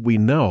only did we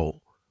know,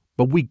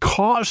 but we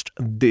caused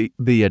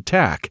the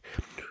attack,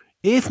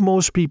 if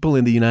most people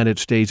in the United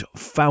States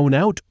found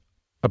out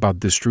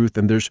about this truth,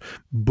 and there's a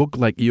book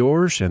like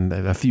yours and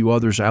a few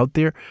others out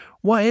there,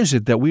 why is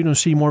it that we don't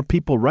see more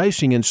people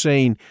rising and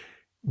saying,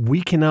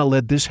 we cannot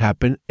let this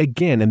happen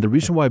again? And the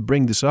reason why I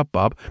bring this up,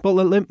 Bob, well,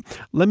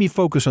 let me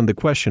focus on the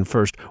question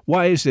first.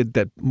 Why is it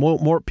that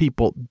more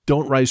people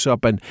don't rise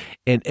up and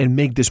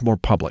make this more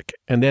public?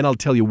 And then I'll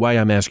tell you why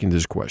I'm asking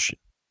this question.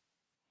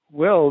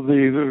 Well,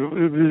 it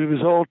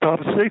was all top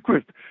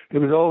secret. It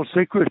was all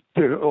secret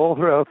all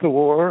throughout the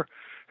war.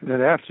 And then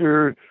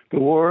after the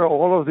war,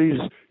 all of these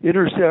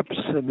intercepts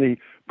and the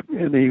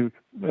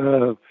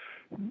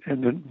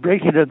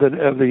breaking of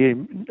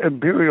the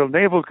Imperial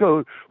Naval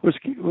Code was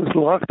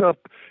locked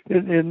up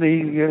in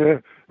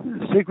the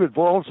secret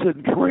vaults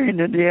in Crane,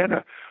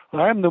 Indiana.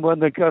 I'm the one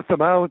that got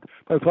them out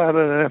by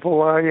filing an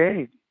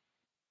FOIA.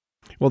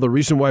 Well, the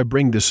reason why I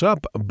bring this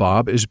up,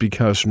 Bob, is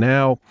because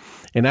now,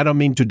 and I don't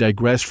mean to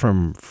digress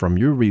from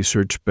your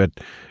research, but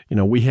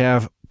we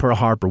have Pearl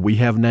Harbor, we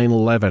have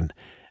 9/11.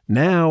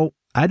 Now,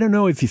 I don't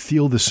know if you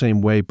feel the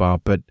same way,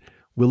 Bob, but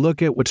we'll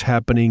look at what's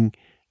happening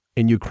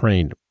in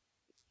Ukraine.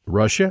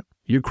 Russia,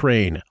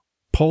 Ukraine,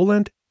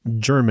 Poland,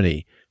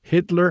 Germany,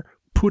 Hitler,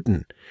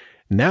 Putin.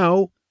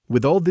 Now,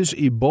 with all this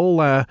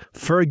Ebola,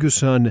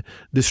 Ferguson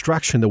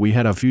distraction that we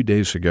had a few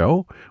days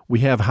ago, we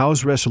have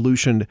House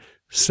Resolution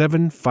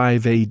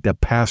 758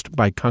 that passed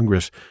by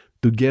Congress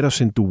to get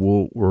us into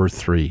World War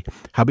III.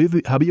 Have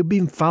you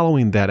been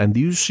following that? And do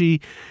you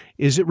see,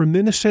 is it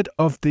reminiscent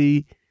of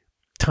the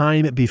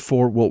time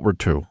before World War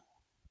II?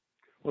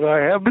 Well, I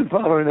have been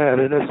following that,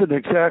 and it's an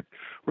exact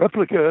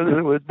replica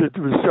that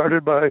was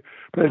started by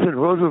President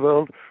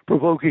Roosevelt,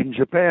 provoking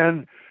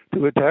Japan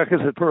to attack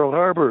us at Pearl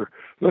Harbor.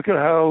 Look at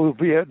how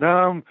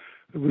Vietnam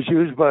was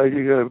used by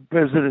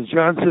President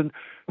Johnson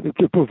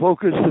to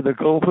provoke us in the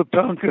Gulf of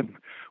Tonkin.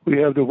 We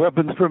have the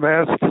weapons for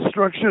mass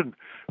destruction,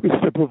 which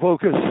to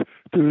provoke us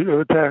to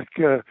attack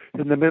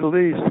in the Middle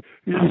East.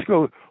 You just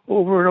go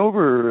over and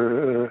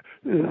over.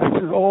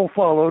 This is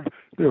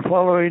they're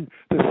following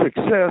the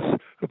success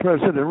of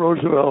President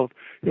Roosevelt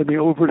in the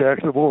overt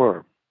act of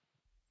war.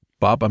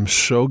 Bob, I'm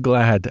so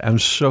glad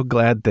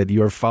that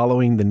you're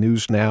following the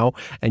news now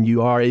and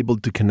you are able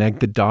to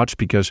connect the dots,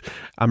 because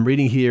I'm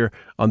reading here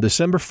on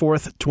December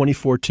 4th,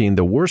 2014,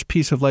 the worst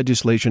piece of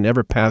legislation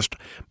ever passed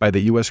by the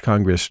U.S.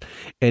 Congress.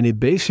 And it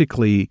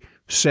basically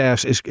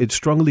says it's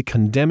strongly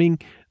condemning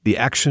the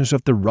actions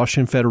of the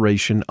Russian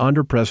Federation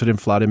under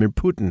President Vladimir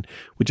Putin,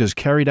 which has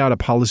carried out a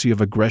policy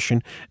of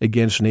aggression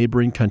against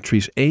neighboring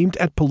countries aimed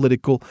at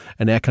political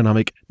and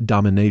economic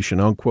domination,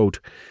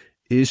 unquote.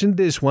 Isn't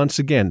this, once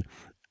again,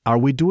 are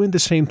we doing the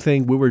same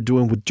thing we were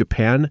doing with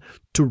Japan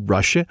to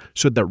Russia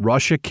so that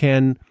Russia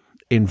can,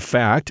 in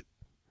fact,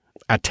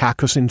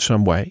 attack us in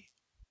some way?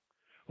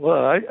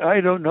 Well, I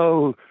don't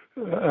know.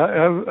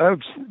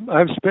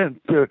 I've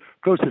spent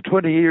close to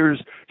 20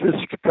 years just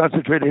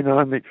concentrating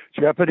on the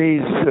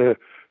Japanese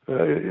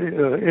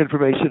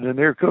information and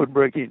their code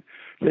breaking.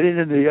 Getting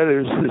into the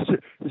others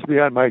is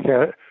beyond my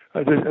cat.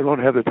 I don't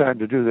have the time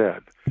to do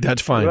that.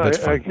 That's fine. That's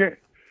fine.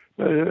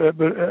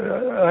 But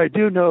I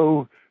do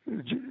know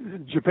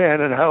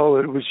Japan and how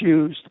it was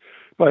used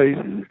by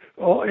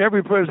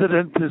every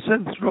president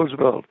since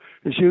Roosevelt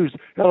has used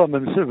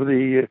elements of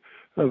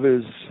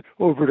his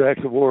overt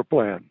act of war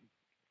plan.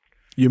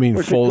 You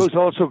mean false? It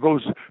also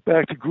goes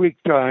back to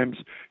Greek times.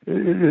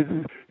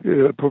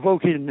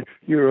 Provoking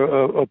your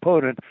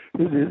opponent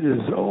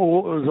is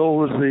old as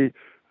the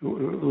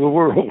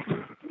world.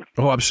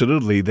 Oh,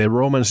 absolutely. The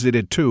Romans did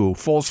it too.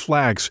 False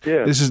flags.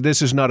 Yes.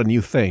 This is not a new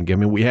thing. I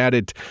mean, we had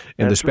it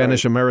in the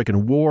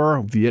Spanish-American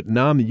War,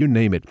 Vietnam, you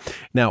name it.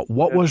 Now,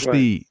 what was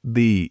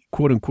the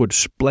quote-unquote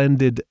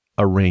splendid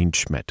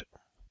arrangement?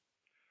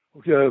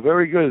 Okay,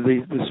 very good.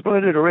 The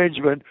splendid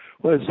arrangement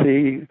was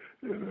the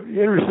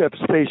intercept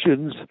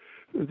stations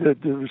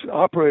that was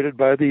operated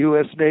by the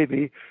U.S.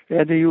 Navy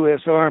and the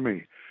U.S.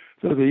 Army.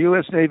 So the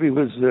U.S. Navy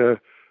was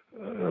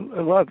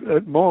a lot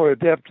more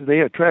adept. They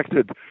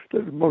attracted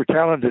more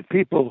talented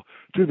people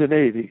to the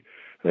Navy.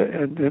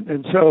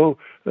 And so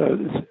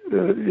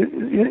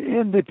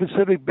in the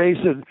Pacific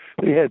Basin,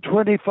 they had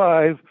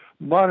 25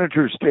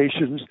 monitor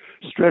stations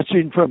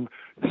stretching from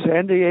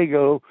San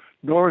Diego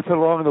north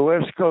along the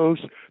west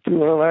coast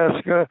to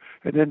Alaska,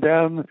 and then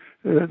down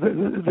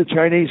the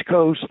Chinese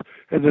coast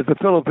and the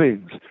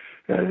Philippines.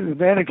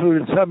 That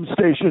included some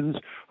stations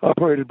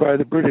operated by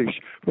the British.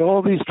 But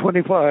all these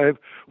 25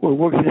 were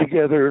working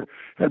together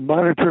and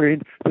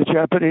monitoring the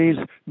Japanese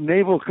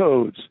naval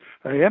codes.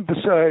 I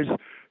emphasize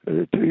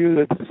to you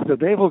that it's the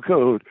naval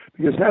code,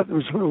 because that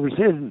was what was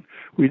hidden.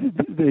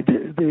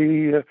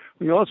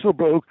 We also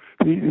broke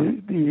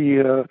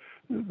the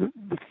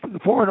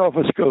Foreign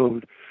Office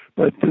code,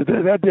 but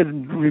that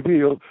didn't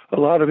reveal a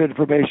lot of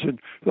information,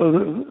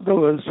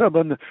 though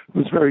someone who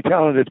was very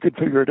talented could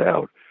figure it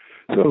out.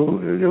 So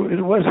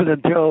it wasn't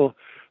until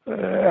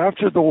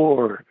after the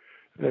war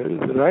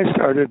that I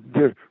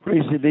started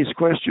raising these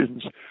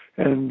questions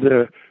and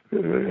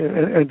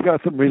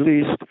got them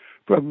released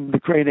from the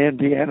Crane,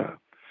 Indiana.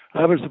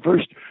 I was the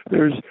first.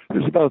 There's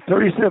about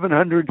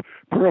 3,700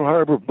 Pearl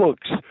Harbor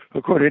books,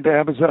 according to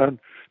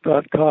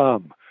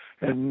Amazon.com.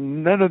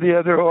 And none of the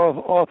other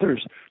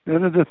authors,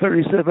 none of the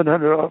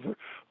 3,700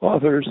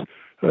 authors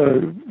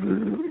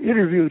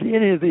interviewed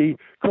any of the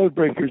code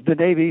breakers, the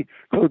Navy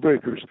code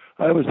breakers.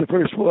 I was the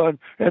first one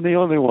and the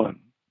only one.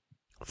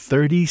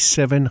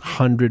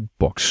 3,700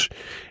 books.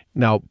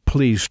 Now,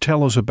 please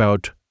tell us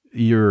about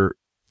your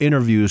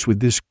interviews with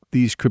these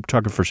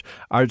cryptographers.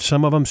 Are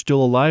some of them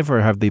still alive,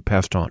 or have they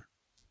passed on?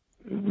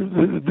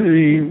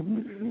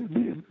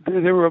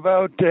 There were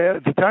about,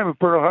 at the time of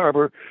Pearl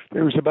Harbor,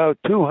 there was about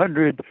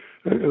 200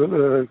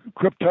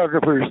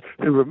 cryptographers.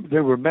 They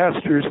were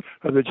masters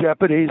of the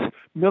Japanese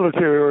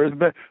military, or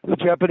the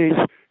Japanese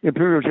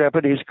Imperial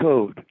Japanese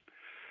Code,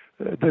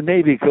 the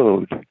Navy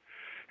Code.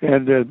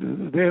 And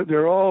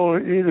they're all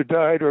either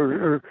died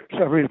or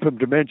suffering from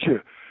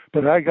dementia.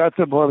 But I got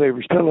them while they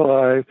were still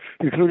alive,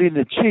 including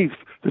the chief,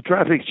 the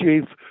traffic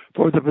chief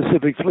for the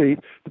Pacific Fleet,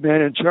 the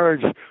man in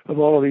charge of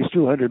all of these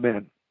 200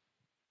 men.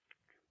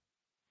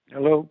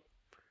 Hello?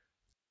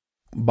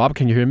 Bob,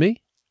 can you hear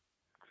me?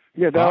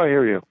 Yeah, now I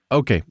hear you.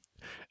 Okay.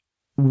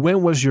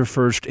 When was your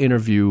first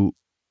interview?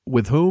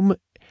 With whom?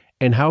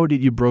 And how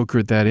did you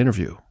broker that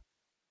interview?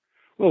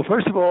 Well,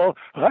 first of all,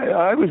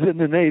 I was in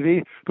the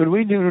Navy, but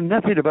we knew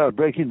nothing about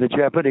breaking the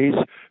Japanese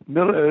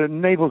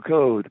naval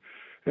code.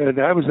 And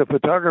I was a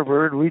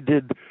photographer, and we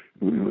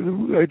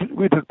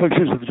took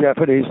pictures of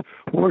Japanese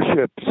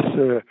warships,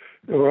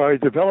 or I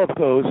developed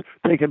those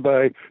taken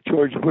by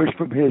George Bush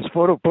from his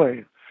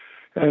photoplane.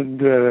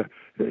 And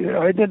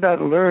I did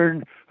not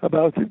learn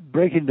about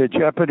breaking the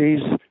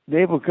Japanese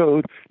naval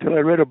code till I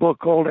read a book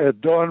called At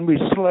Dawn We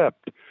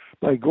Slept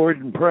by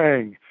Gordon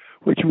Prang,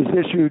 which was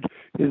issued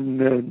in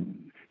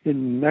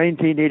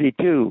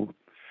 1982.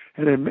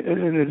 And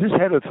it just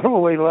had a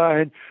throwaway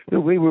line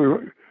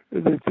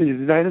that the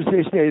United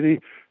States Navy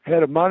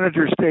had a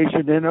monitor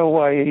station in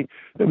Hawaii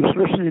that was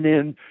listening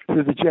in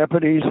to the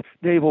Japanese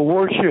naval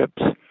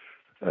warships.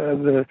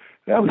 That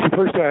was the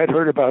first I had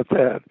heard about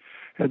that.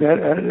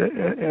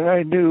 and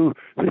I knew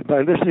that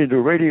by listening to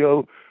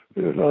radio,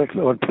 like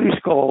on police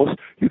calls,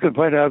 you can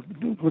find out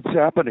what's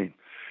happening.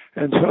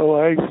 And so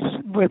I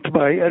went to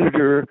my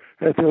editor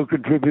at the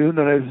Oakland Tribune,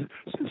 and I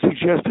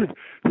suggested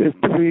that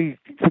we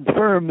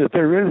confirm that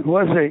there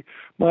was a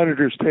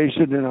monitor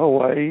station in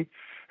Hawaii,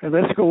 and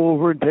let's go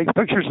over and take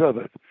pictures of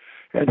it.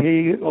 And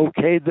he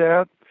okayed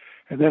that,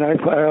 and then I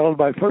filed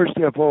my first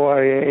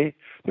FOIA,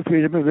 the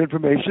Freedom of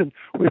Information,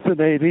 with the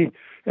Navy,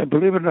 and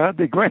believe it or not,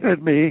 they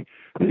granted me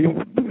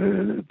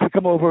to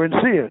come over and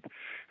see it.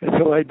 And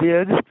so I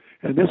did,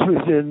 and this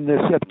was in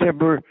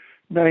September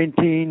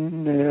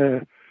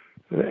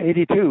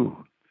 1982.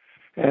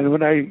 And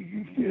when I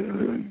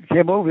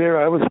came over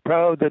there, I was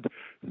proud that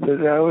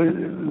I was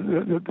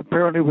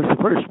apparently was the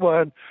first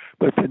one,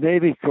 but the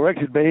Navy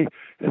corrected me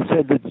and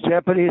said the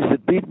Japanese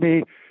had beat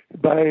me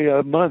by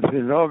a month.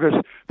 In August,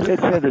 they had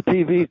sent a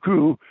TV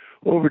crew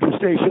over to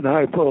Station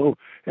High Flow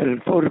and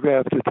had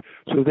photographed it,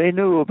 so they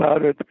knew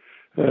about it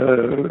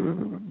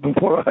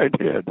before I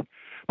did.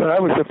 But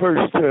I was the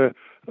first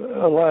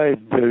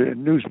allied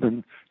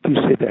newsman to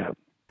say that.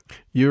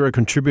 You're a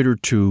contributor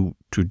to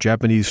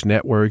Japanese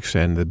networks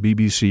and the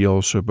BBC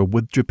also, but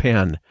with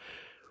Japan,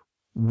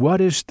 what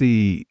is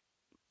the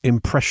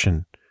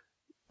impression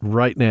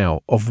right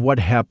now of what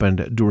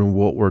happened during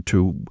World War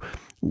II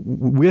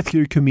with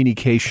your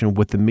communication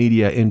with the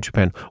media in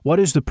Japan? What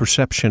is the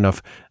perception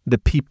of the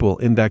people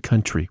in that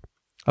country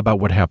about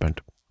what happened?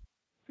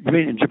 You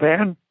mean in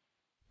Japan?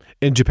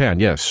 In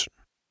Japan, yes.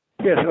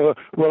 Yes,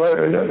 well,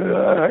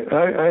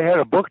 I had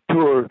a book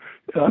tour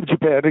of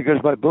Japan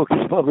because my book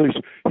is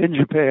published in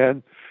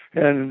Japan,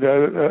 and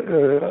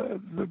the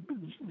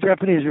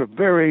Japanese are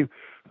very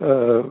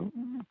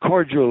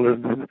cordial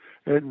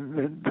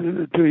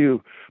and to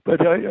you.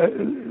 But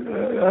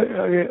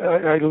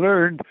I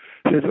learned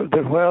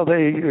that while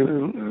they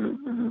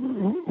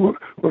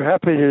were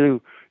happy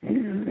to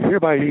hear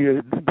my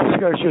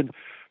discussion,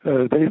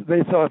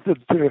 they thought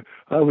that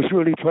I was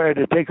really trying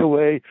to take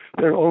away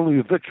their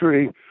only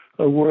victory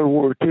of World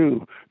War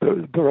II,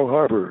 Pearl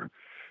Harbor.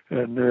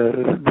 And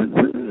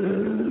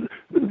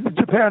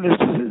Japan is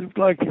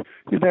like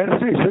the United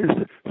States.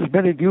 There's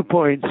many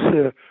viewpoints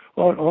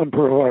on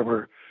Pearl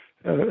Harbor.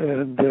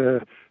 And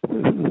that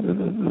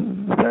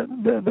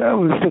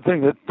was the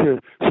thing that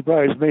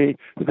surprised me,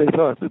 that they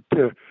thought that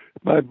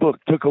my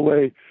book took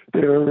away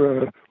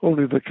their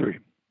only victory.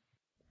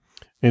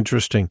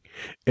 Interesting.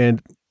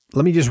 And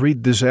let me just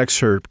read this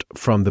excerpt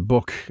from the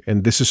book,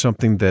 and this is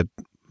something that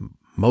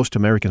most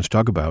Americans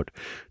talk about.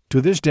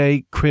 To this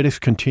day, critics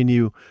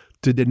continue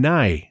to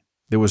deny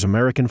there was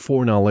American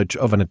foreknowledge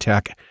of an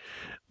attack.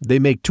 They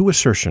make two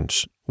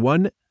assertions.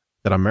 One,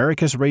 that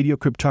America's radio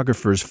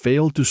cryptographers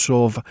failed to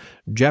solve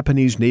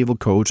Japanese naval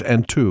codes,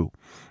 and two,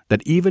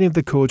 that even if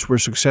the codes were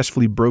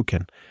successfully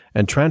broken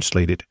and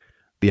translated,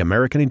 the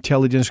American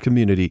intelligence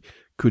community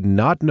could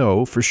not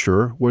know for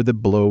sure where the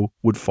blow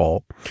would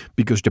fall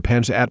because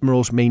Japan's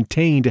admirals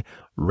maintained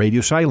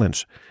radio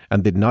silence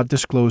and did not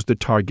disclose the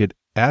target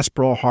as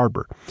Pearl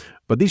Harbor.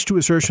 But these two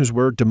assertions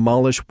were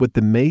demolished with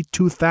the May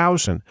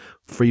 2000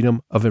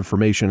 Freedom of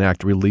Information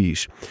Act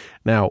release.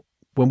 Now,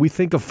 when we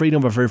think of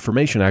Freedom of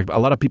Information Act, a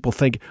lot of people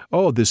think,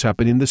 oh, this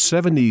happened in the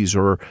 70s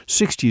or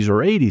 60s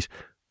or 80s.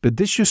 But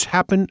this just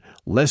happened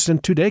less than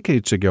 2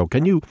 decades ago.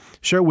 Can you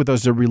share with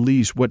us the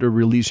release, what the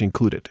release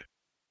included?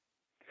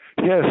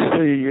 Yes,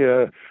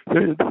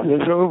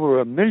 there's over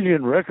 1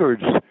 million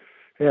records,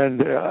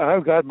 and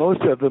I've got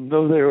most of them,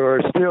 though there are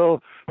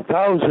still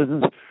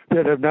thousands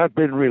that have not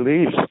been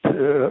released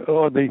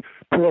on the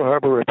Pearl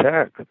Harbor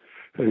attack.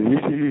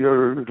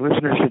 Your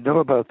listeners should know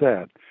about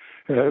that.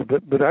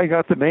 But I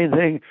got the main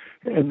thing,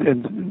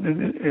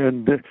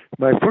 and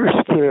my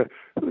first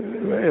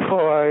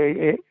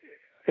FOIA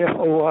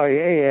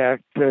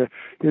Act it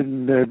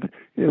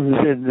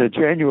was in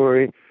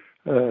January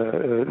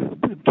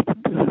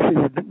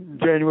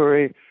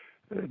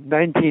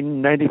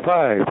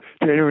 1995.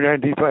 January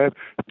 95.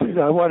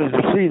 I wanted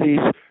to see these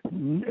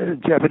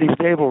Japanese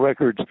naval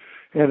records,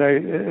 and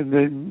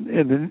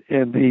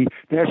the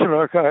National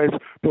Archives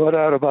brought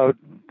out about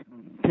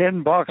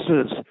 10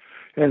 boxes.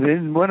 And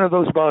in one of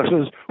those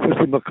boxes was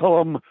the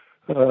McCullum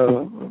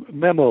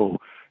memo,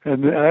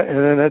 and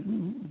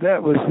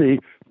that was the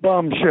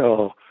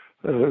bombshell,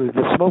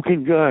 the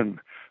smoking gun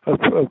of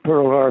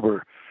Pearl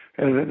Harbor.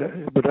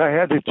 But I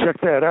had to check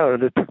that out,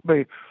 and it took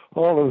me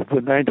all of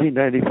the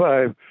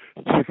 1995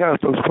 to check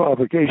out those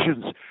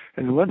qualifications.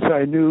 And once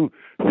I was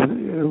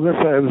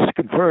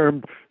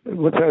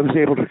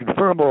able to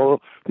confirm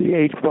all the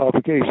 8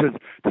 qualifications,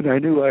 then I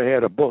knew I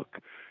had a book.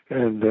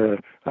 And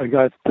I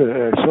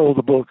sold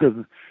the book,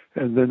 and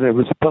then it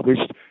was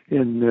published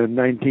in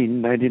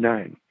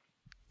 1999.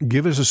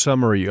 Give us a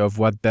summary of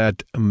what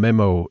that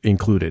memo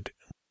included.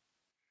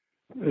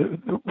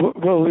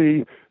 Well,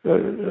 the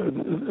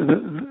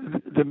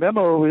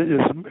memo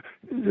is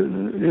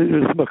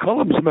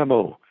McCullum's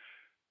memo,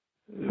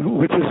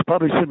 which is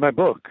published in my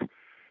book.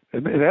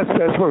 And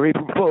that's where he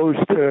proposed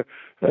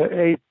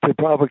 8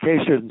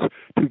 provocations.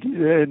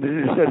 And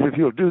he said, if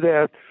you'll do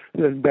that,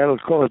 then that'll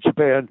cause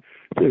Japan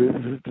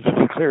to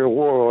declare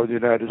war on the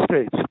United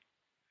States.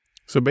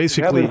 So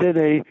basically,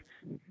 it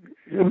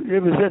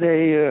was in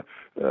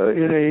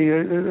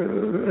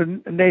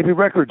a Navy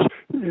records,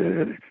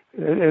 and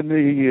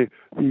the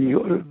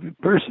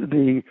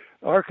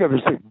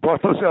archivist that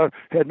brought those out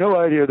had no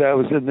idea that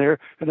was in there,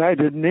 and I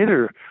didn't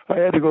either. I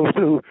had to go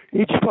through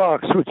each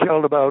box, which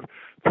held about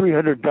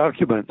 300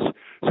 documents.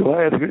 So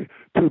I had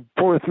to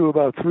pour through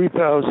about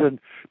 3,000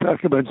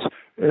 documents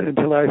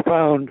until I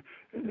found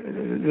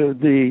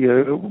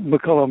the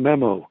McCullum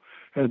memo,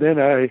 and then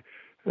I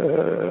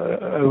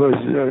was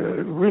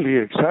really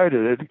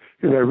excited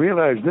because I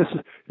realized if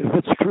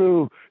it's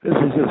true, this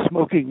is a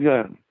smoking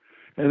gun,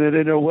 and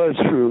then it was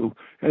true,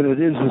 and it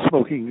is a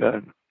smoking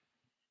gun.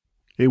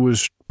 It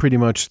was pretty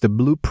much the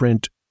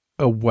blueprint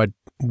of what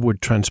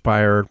would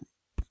transpire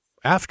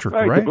after,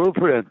 right? The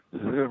blueprint,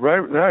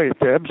 right,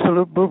 the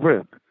absolute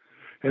blueprint.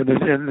 And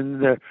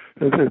the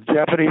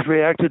Japanese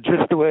reacted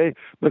just the way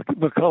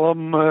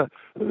McCullum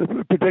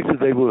predicted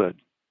they would.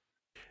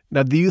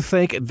 Now, do you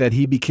think that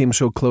he became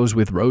so close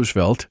with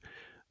Roosevelt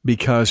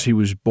because he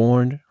was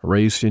born,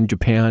 raised in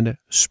Japan,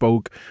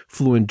 spoke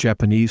fluent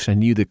Japanese, and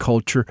knew the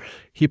culture?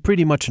 He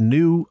pretty much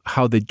knew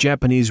how the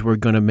Japanese were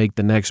going to make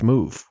the next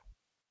move.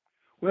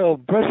 Well,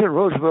 President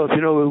Roosevelt,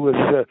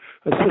 was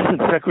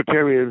Assistant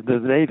Secretary of the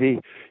Navy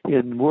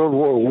in World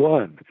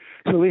War I.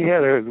 So he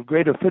had a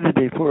great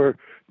affinity for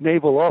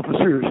naval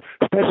officers,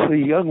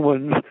 especially young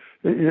ones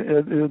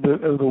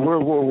of the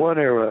World War I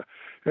era,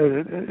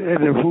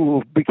 and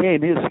who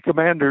became his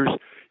commanders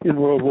in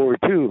World War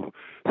II.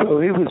 So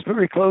he was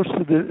very close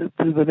to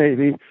the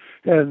Navy,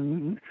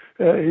 and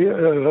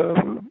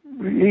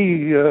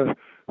he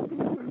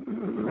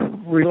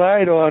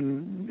relied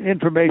on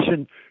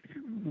information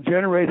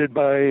generated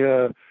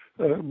by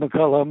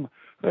McCullum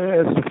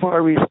as the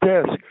Far East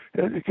desk,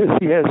 because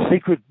he has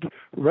secret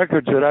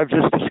records that I've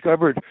just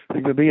discovered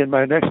that will be in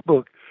my next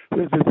book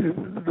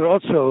that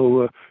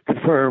also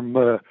confirm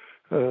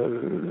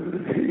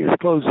his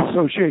close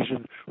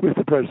association with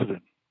the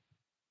president.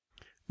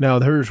 Now,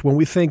 when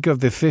we think of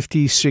the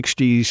 50s,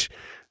 60s,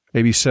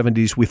 maybe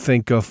 70s, we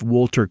think of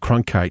Walter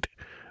Cronkite.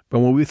 But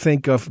when we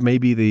think of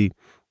maybe the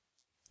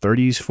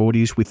 30s,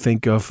 40s, we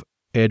think of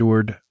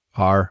Edward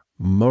R.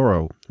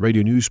 Murrow,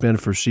 radio newsman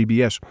for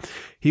CBS.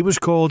 He was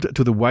called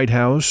to the White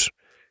House.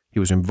 He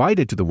was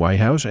invited to the White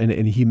House, and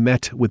he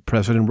met with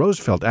President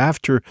Roosevelt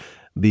after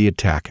the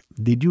attack.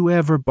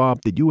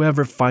 Bob, did you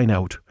ever find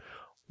out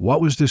what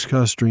was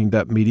discussed during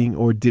that meeting,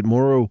 or did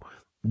Murrow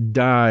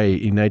die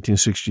in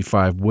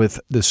 1965 with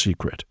the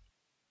secret?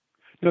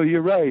 No,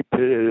 you're right.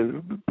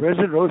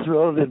 President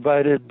Roosevelt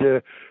invited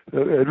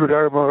Edward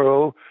R.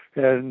 Murrow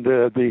and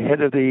the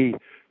head of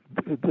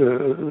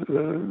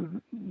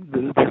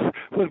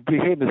what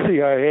became the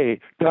CIA,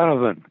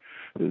 Donovan.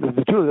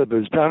 The two of them,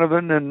 was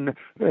Donovan and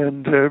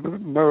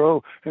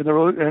Murrow,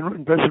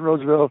 and President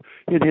Roosevelt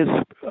in his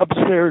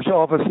upstairs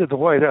office at the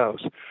White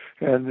House,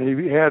 and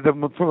he had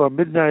them for a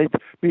midnight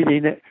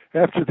meeting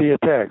after the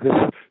attack. This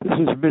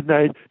is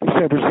midnight,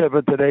 December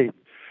 7th and 8th,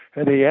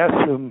 and he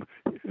asked them,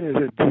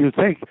 "Do you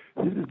think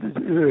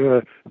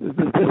that this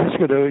is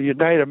going to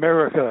unite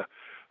America?"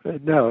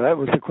 No, that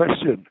was the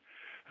question.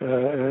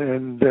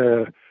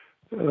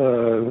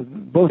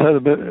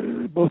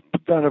 Both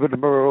Donovan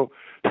and Murrow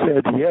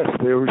said yes,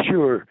 they were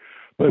sure.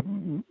 But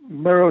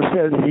Murrow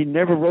said he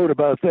never wrote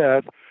about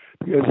that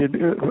because it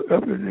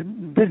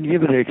didn't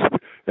give an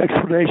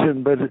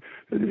explanation, but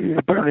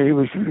apparently he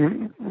was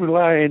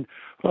relying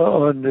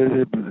on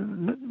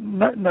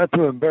not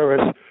to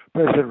embarrass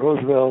President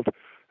Roosevelt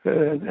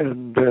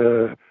and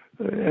the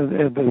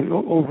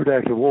overt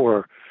act of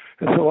war.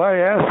 And so I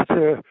asked,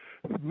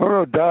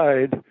 Murrow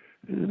died,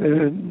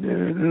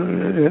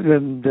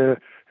 and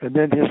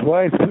then his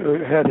wife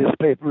had his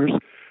papers,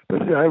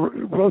 but I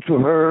wrote to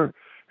her,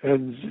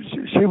 and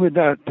she would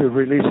not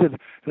release it.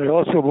 And I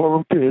also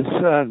wrote to his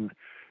son,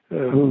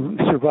 who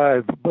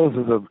survived, both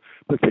of them,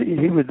 but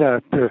he would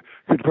not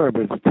confirm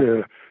it.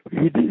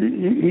 He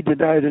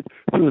denied it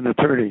through an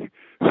attorney.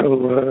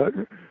 So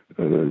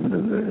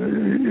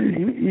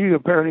he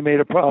apparently made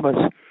a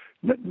promise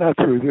not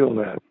to reveal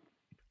that.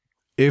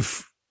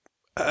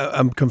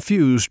 I'm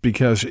confused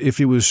because if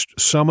he was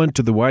summoned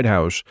to the White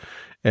House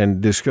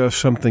and discussed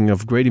something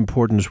of great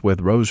importance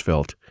with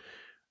Roosevelt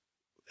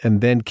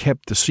and then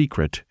kept the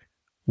secret,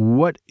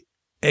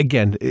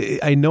 again,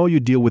 I know you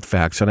deal with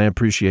facts and I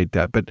appreciate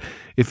that, but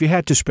if you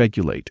had to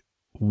speculate,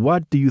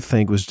 what do you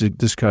think was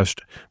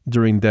discussed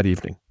during that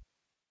evening?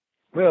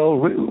 Well,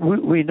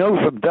 we know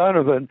from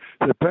Donovan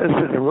that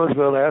President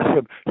Roosevelt asked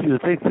him, "Do you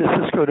think this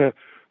is going to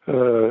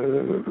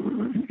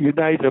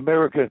unite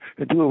America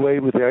and do away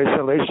with the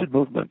isolation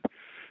movement?"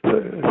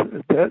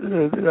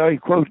 I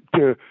quote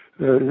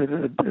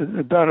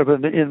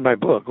Donovan in my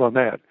book on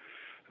that.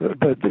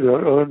 But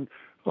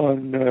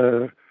on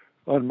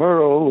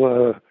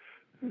Murrow,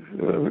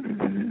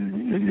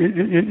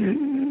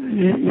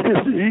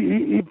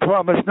 he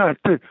promised not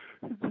to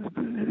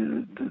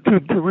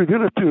to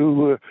reveal it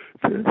to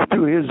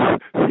his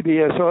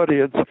CBS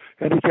audience,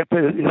 and he kept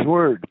his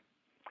word.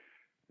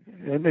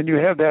 And then you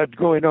have that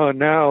going on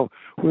now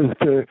with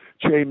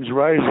James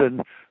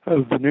Risen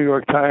of the New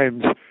York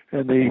Times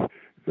and the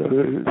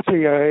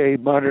CIA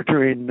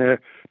monitoring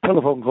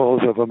telephone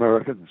calls of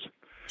Americans.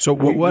 So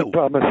what? He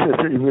promised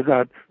that he would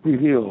not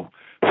reveal.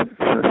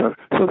 So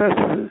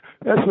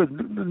that's what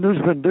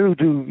newsmen do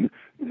to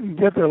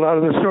get a lot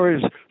of the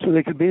stories so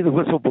they can be the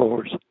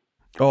whistleblowers.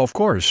 Oh, of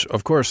course.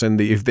 And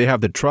if they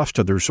have the trust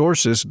of their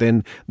sources,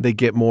 then they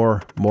get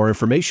more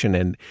information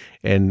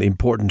and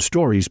important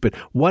stories. But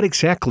what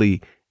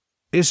exactly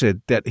is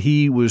it that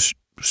he was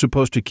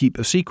supposed to keep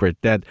a secret,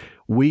 that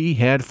we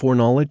had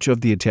foreknowledge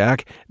of the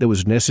attack that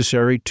was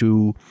necessary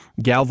to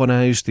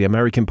galvanize the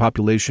American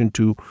population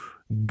to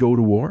go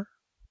to war?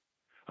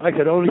 I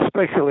can only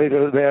speculate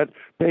on that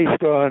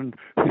based on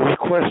his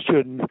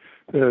question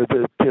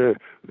that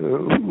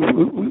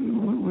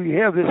we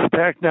have this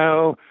attack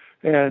now,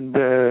 and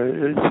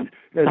has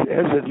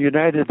it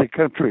united the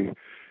country?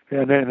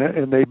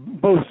 And they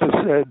both have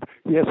said,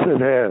 yes,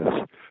 it has,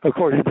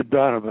 according to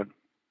Donovan.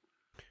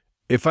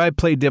 If I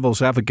play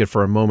devil's advocate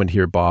for a moment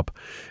here, Bob,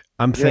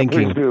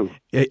 please do.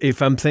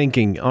 If I'm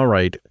thinking, all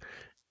right,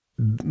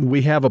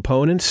 we have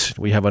opponents,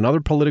 we have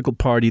another political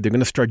party, they're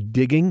going to start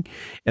digging,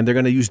 and they're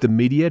going to use the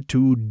media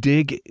to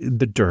dig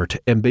the dirt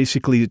and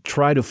basically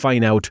try to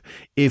find out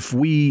if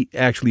we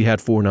actually had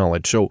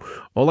foreknowledge. So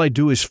all I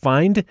do is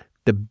find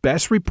the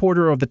best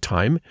reporter of the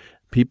time,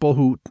 people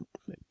who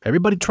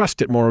everybody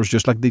trusted more,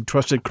 just like they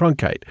trusted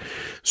Cronkite.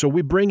 So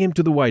we bring him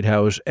to the White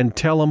House and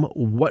tell him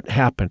what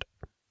happened.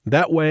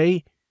 That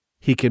way,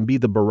 he can be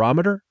the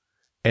barometer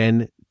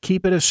and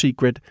keep it a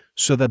secret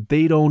so that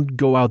they don't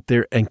go out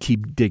there and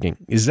keep digging.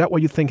 Is that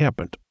what you think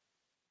happened?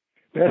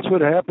 That's what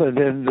happened.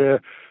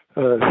 And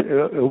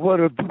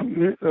one of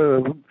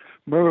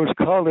Murrow's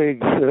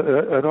colleagues,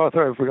 an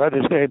author, I forgot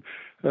his name,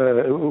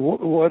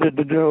 wanted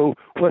to know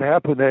what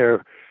happened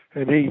there.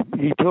 And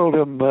he told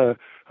him,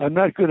 I'm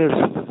not going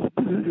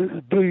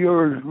to do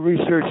your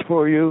research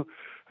for you.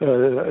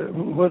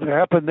 What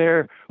happened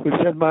there was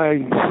send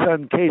my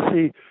son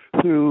Casey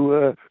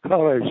through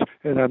college,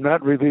 and I'm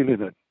not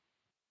revealing it.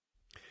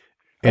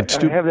 I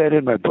have that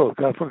in my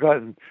book. I've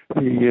forgotten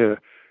he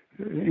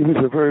was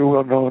a very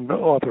well-known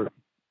author.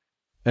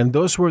 And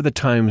those were the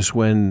times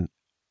when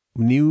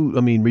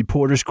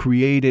reporters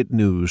created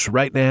news.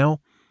 Right now,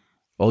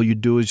 all you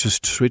do is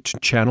just switch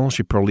channels.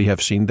 You probably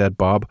have seen that,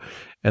 Bob,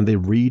 and they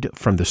read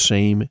from the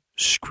same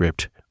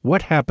script.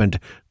 What happened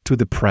to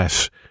the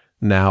press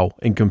now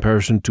in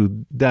comparison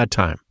to that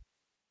time?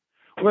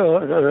 Well,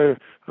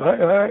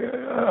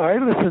 I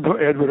listened to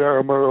Edward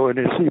R. Murrow and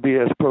his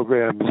CBS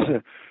programs,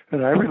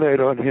 and I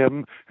relied on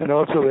him, and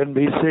also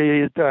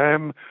NBC at the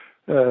time,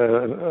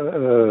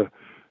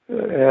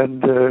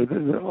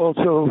 and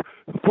also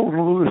Fulton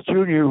Lewis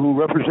Jr., who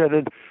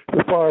represented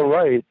the far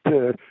right.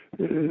 Was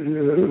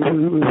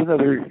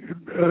another.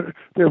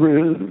 There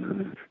were,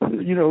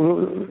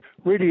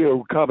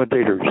 radio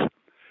commentators.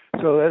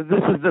 So this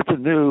is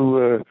nothing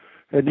new.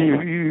 And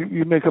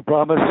you make a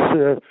promise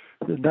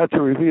not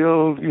to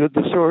reveal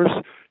the source,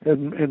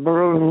 and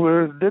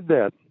Murrow did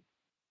that.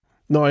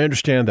 No, I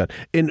understand that.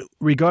 And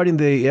regarding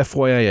the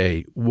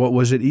FYIA,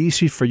 was it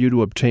easy for you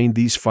to obtain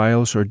these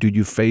files, or did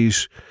you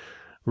face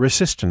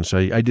resistance?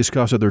 I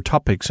discuss other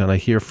topics, and I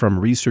hear from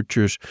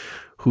researchers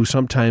who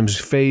sometimes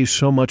face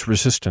so much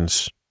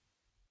resistance.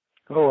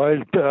 Oh, I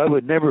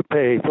would never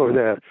pay for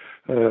that.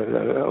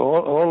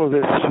 All of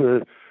this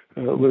was,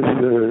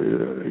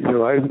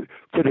 I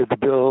fitted the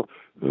bill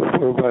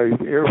for my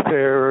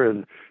airfare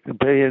and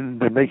paying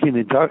and making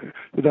the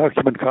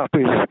document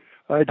copies.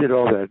 I did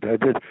all that.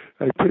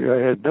 I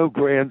had no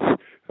grants.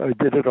 I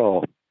did it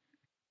all.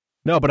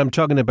 No, but I'm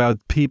talking about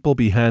people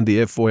behind the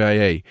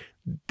FYIA.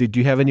 Did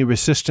you have any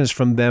resistance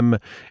from them?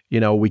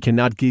 We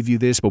cannot give you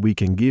this, but we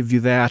can give you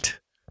that.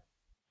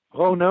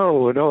 Oh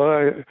no.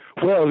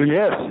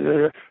 Yes.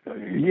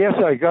 Yes,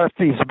 I got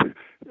these.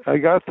 I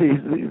got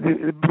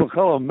the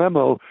McCullum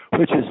memo,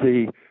 which is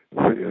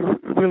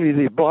really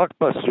the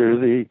blockbuster,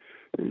 the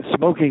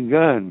smoking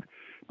gun.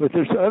 But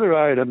there's other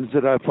items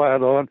that I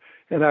filed on,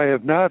 and I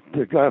have not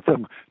got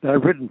them. And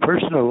I've written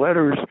personal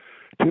letters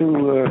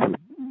to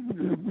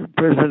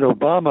President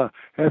Obama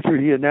after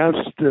he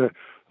announced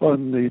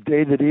on the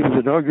day that he was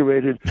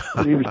inaugurated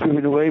that he was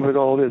doing away with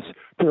all this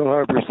Pearl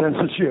Harbor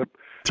censorship.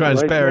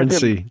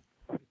 Transparency.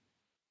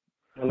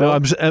 No,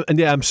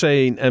 I'm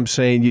saying,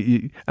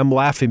 I'm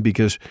laughing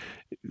because,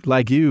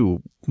 like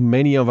you,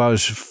 many of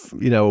us,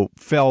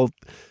 fell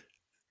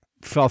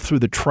through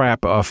the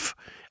trap of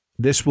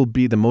this will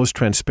be the most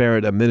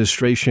transparent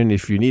administration.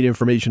 If you need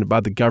information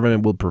about the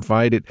government, we'll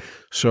provide it.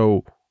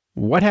 So,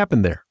 what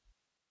happened there?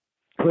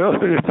 Well,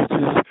 he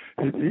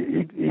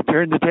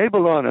turned the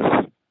table on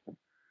us.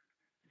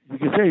 You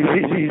can say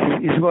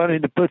he's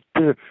wanting to put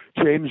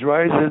James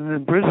Risen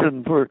in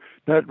prison for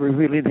not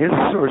revealing his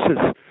sources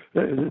to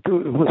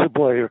a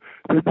whistleblower.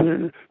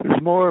 There's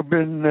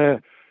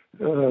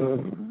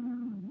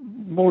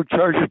more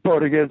charges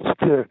brought against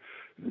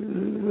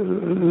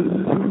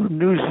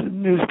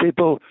news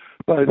people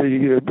by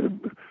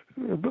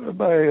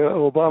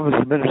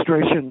Obama's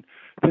administration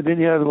than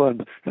any other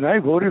one. And I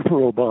voted for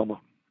Obama.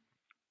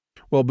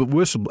 Well, but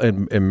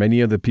and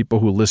many of the people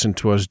who listened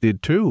to us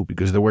did too,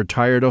 because they were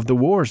tired of the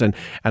wars. And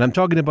I'm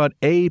talking about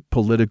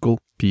apolitical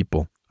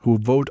people who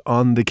vote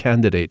on the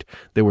candidate.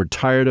 They were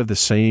tired of the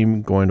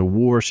same going to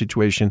war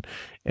situation.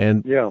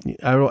 And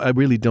I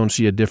really don't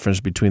see a difference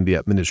between the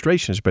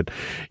administrations. But,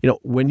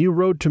 when you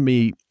wrote to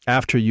me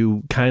after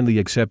you kindly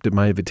accepted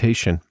my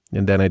invitation,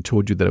 and then I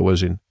told you that it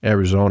was in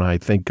Arizona, I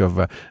think of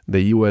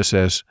the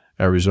USS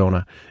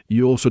Arizona,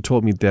 you also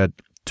told me that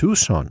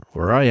Tucson,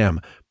 where I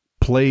am,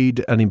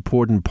 played an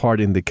important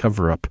part in the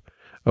cover-up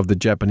of the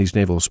Japanese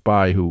naval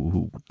spy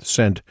who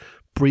sent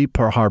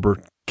pre-Pearl Harbor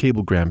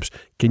cablegrams.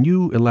 Can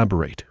you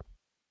elaborate?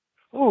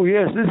 Oh,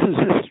 yes, this is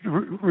just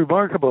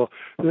remarkable.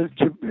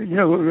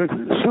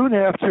 Soon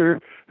after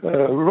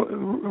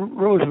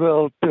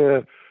Roosevelt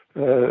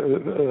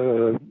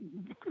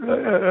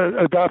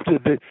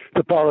adopted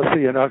the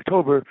policy in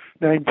October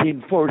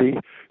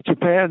 1940,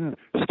 Japan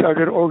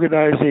started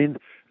organizing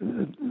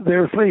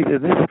their fleet,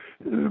 and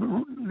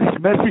these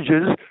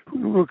messages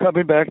were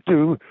coming back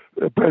to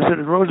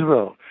President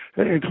Roosevelt,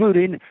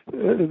 including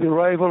the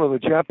arrival of a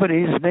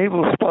Japanese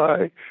naval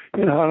spy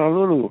in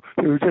Honolulu.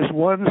 There was just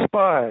one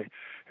spy,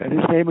 and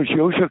his name was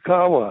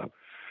Yoshikawa,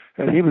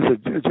 and he was a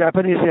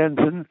Japanese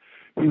ensign.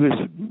 He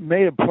was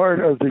made a part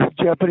of the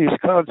Japanese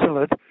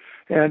consulate,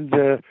 and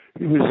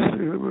he was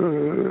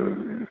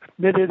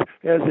admitted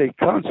as a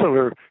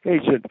consular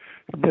agent.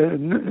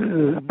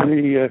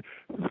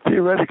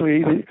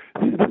 Theoretically,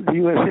 the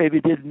U.S.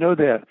 Navy didn't know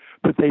that,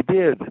 but they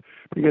did,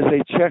 because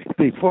they checked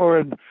the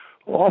foreign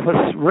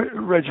office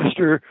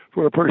register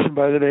for a person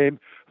by the name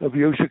of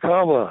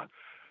Yoshikawa.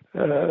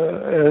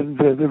 And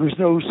there was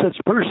no such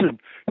person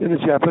in the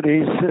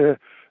Japanese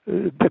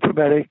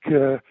diplomatic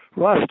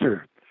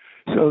roster.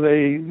 So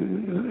they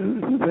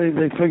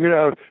figured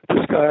out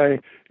this guy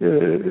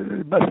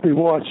must be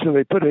watched, so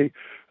they put a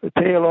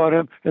tail on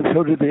him, and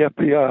so did the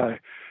FBI.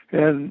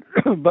 And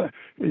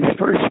his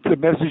first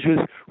messages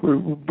were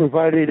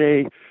providing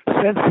a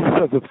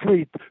census of the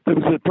fleet that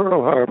was at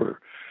Pearl Harbor.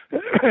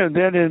 And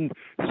then in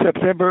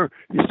September,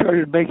 he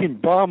started making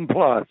bomb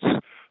plots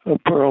of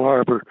Pearl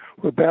Harbor,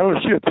 where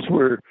battleships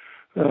were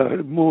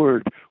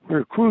moored,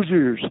 where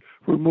cruisers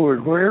were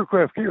moored, where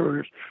aircraft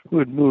carriers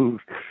would move.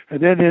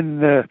 And then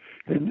in the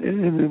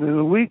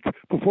week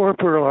before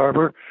Pearl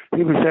Harbor,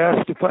 he was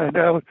asked to find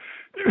out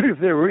if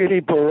there were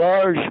any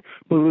barrage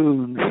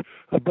balloons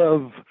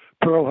above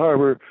Pearl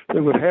Harbor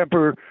that would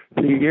hamper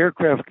the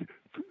aircraft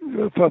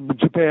from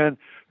Japan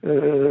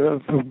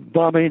from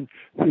bombing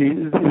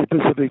the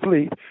Pacific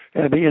Fleet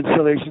and the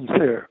installations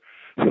there.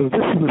 So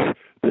this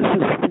is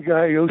the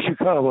guy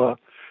Yoshikawa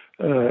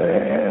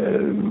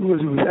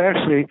was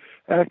actually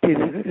acting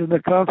in the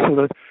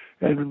consulate,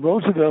 and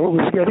Roosevelt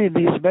was getting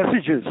these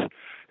messages,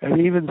 and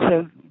he even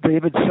sent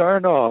David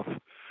Sarnoff,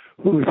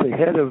 who was the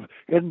head of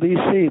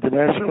NBC, the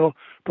National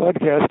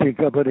Broadcasting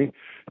Company,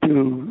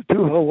 to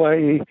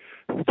Hawaii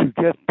to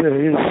get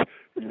his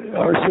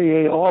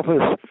RCA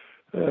office,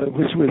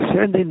 which was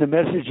sending the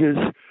messages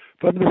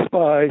from the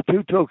spy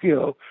to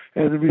Tokyo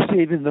and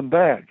receiving them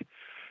back.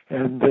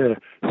 And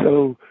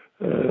so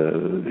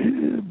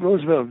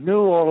Roosevelt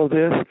knew all of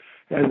this,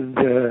 and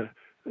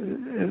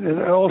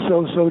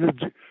also so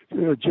did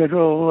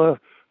General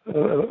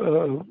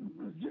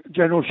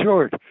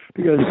Short,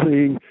 because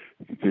the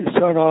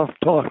Sarnoff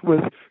talked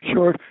with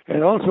Short,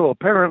 and also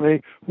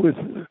apparently with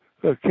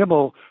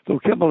Kimmel, though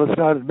Kimmel has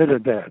not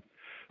admitted that.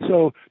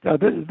 So now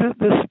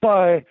this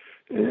spy,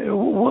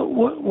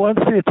 once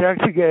the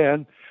attacks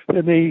began,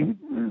 then the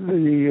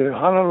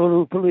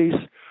Honolulu police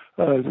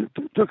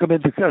took him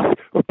into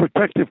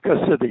protective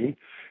custody.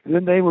 And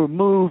then they were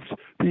moved.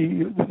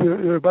 There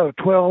were about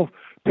 12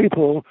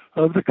 people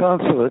of the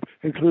consulate,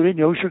 including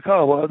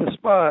Yoshikawa, the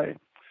spy,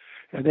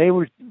 and they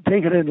were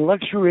taken in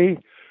luxury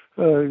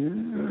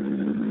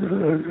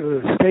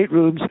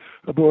staterooms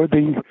aboard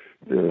the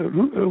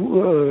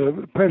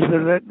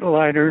President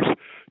liners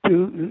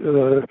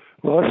to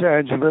Los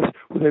Angeles,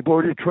 where they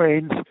boarded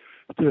trains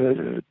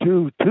to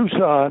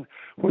Tucson,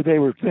 where they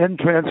were then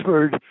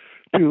transferred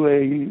to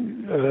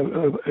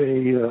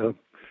a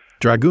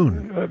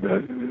Dragoon.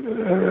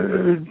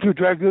 To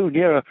Dragoon,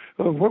 yeah,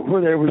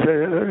 where there was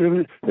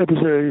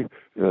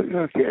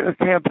a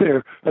camp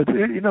there, a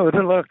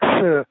deluxe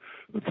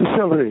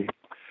facility.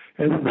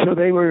 And so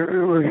they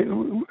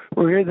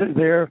were in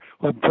there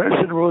on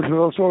President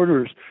Roosevelt's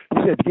orders.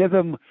 He said, give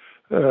them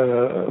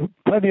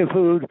plenty of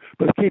food,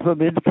 but keep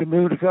them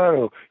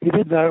incommunicado. He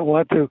did not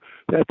want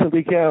that to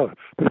leak out.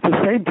 But at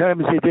the same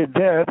time as he did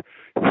that,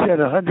 he sent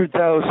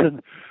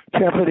 100,000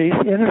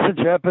 innocent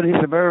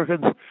Japanese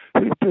Americans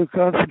to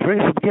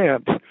concentration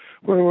camps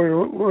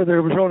where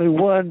there was only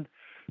one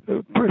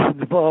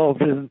person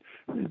involved in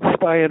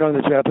spying on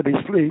the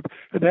Japanese fleet,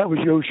 and that was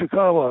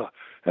Yoshikawa.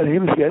 And he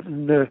was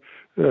getting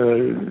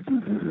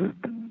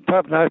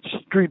top-notch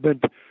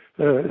treatment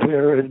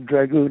there in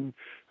Dragoon,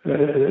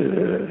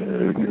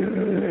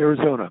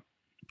 Arizona.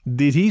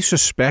 Did he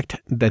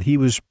suspect that he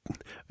was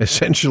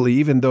essentially,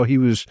 even though he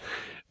was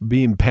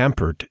being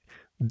pampered,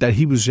 that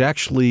he was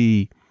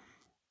actually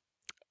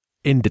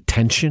in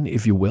detention,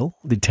 if you will,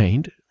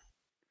 detained?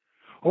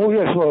 Oh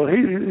yes, well,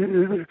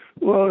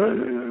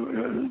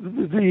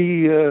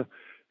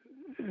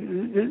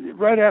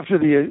 right after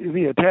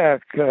the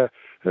attack,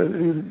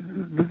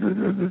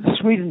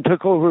 Sweden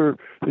took over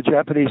the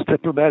Japanese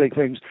diplomatic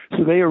things,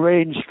 so they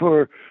arranged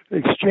for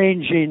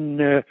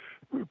exchanging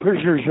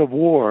prisoners of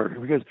war,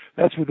 because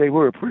that's what they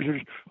were,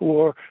 prisoners of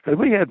war, and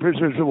we had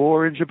prisoners of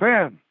war in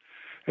Japan.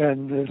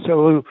 And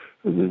so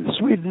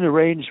Sweden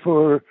arranged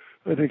for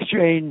an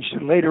exchange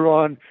later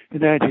on in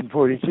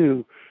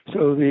 1942.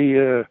 So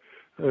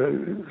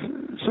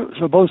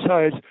so both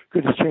sides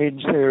could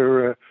exchange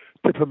their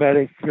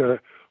diplomatic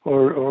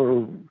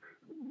or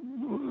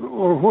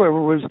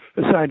whoever was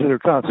assigned to their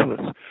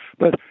consulates.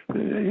 But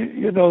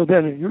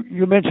then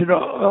you mentioned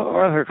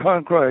Walter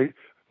Cronkite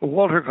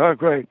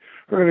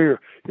earlier.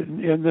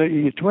 In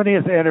the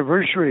 20th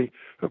anniversary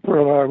of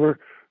Pearl Harbor,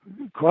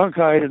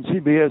 Cronkite and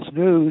CBS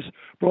News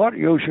brought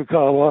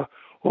Yoshikawa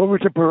over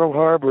to Pearl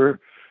Harbor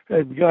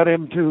and got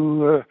him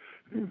to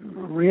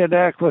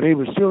reenact what he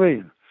was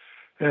doing.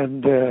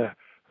 And J.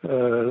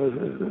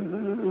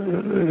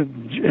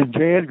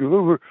 Edgar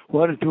Hoover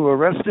wanted to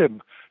arrest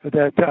him at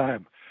that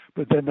time.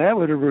 But then that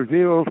would have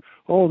revealed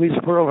all these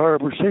Pearl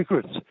Harbor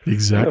secrets.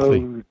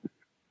 Exactly.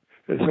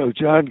 So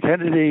John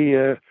Kennedy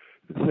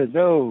said,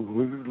 no,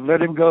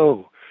 let him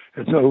go.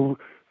 And so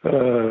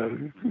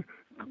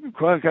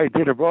Cronkite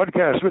did a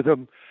broadcast with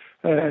him,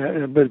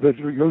 but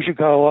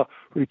Yoshikawa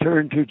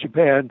returned to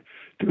Japan,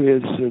 to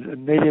his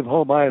native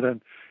home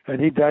island, and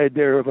he died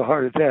there of a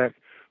heart attack,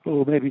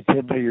 maybe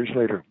 10 years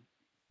later.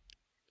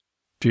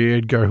 J.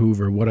 Edgar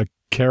Hoover, what a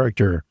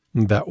character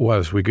that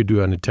was. We could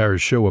do an entire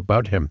show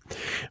about him.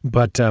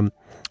 But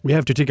we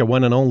have to take a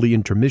one and only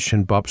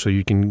intermission, Bob, so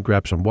you can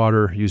grab some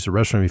water, use the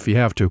restroom if you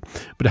have to.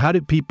 But how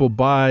did people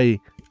buy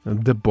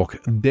the book,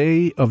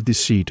 Day of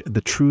Deceit,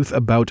 The Truth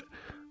About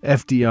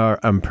FDR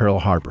and Pearl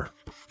Harbor?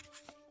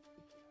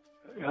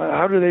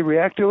 How do they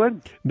react to it?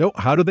 No,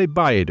 how do they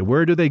buy it?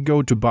 Where do they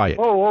go to buy it?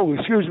 Oh,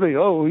 excuse me.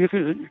 Oh, you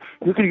can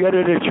get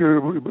it at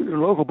your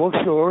local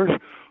bookstores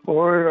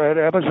or at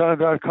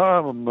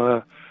Amazon.com.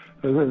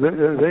 They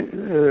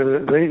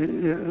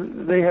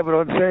have it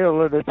on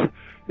sale, and it's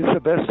a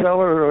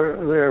bestseller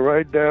there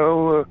right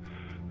now.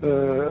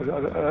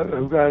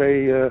 I've got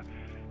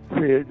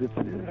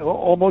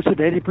almost an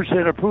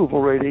 80%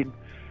 approval rating,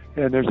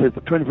 and there's a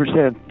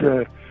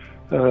 20%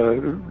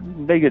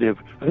 negative.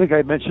 I think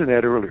I mentioned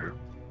that earlier.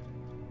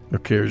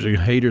 Okay,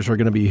 haters are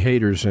going to be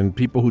haters, and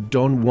people who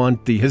don't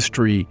want the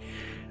history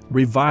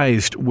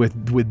revised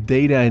with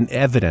data and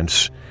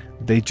evidence,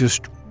 they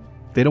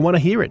don't want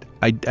to hear it.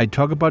 I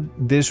talk about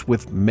this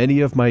with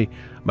many of my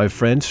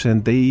friends,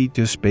 and they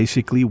just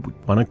basically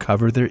want to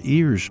cover their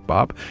ears,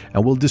 Bob.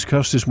 And we'll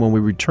discuss this when we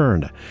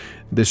return.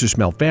 This is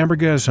Mel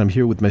Fambregas. I'm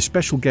here with my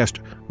special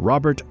guest,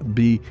 Robert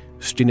B.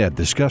 Stinnett,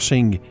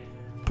 discussing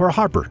Pearl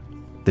Harbor,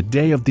 the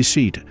Day of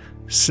Deceit,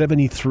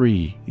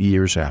 73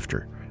 years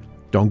after.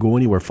 Don't go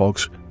anywhere,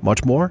 folks.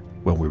 Much more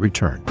when we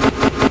return.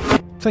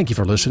 Thank you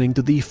for listening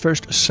to the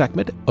first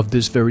segment of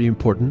this very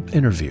important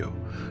interview.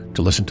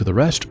 To listen to the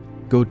rest,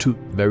 go to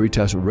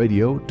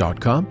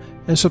veritasradio.com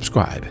and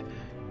subscribe.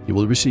 You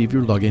will receive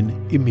your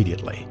login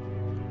immediately.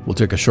 We'll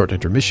take a short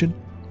intermission,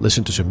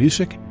 listen to some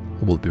music,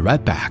 and we'll be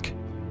right back.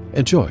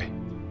 Enjoy.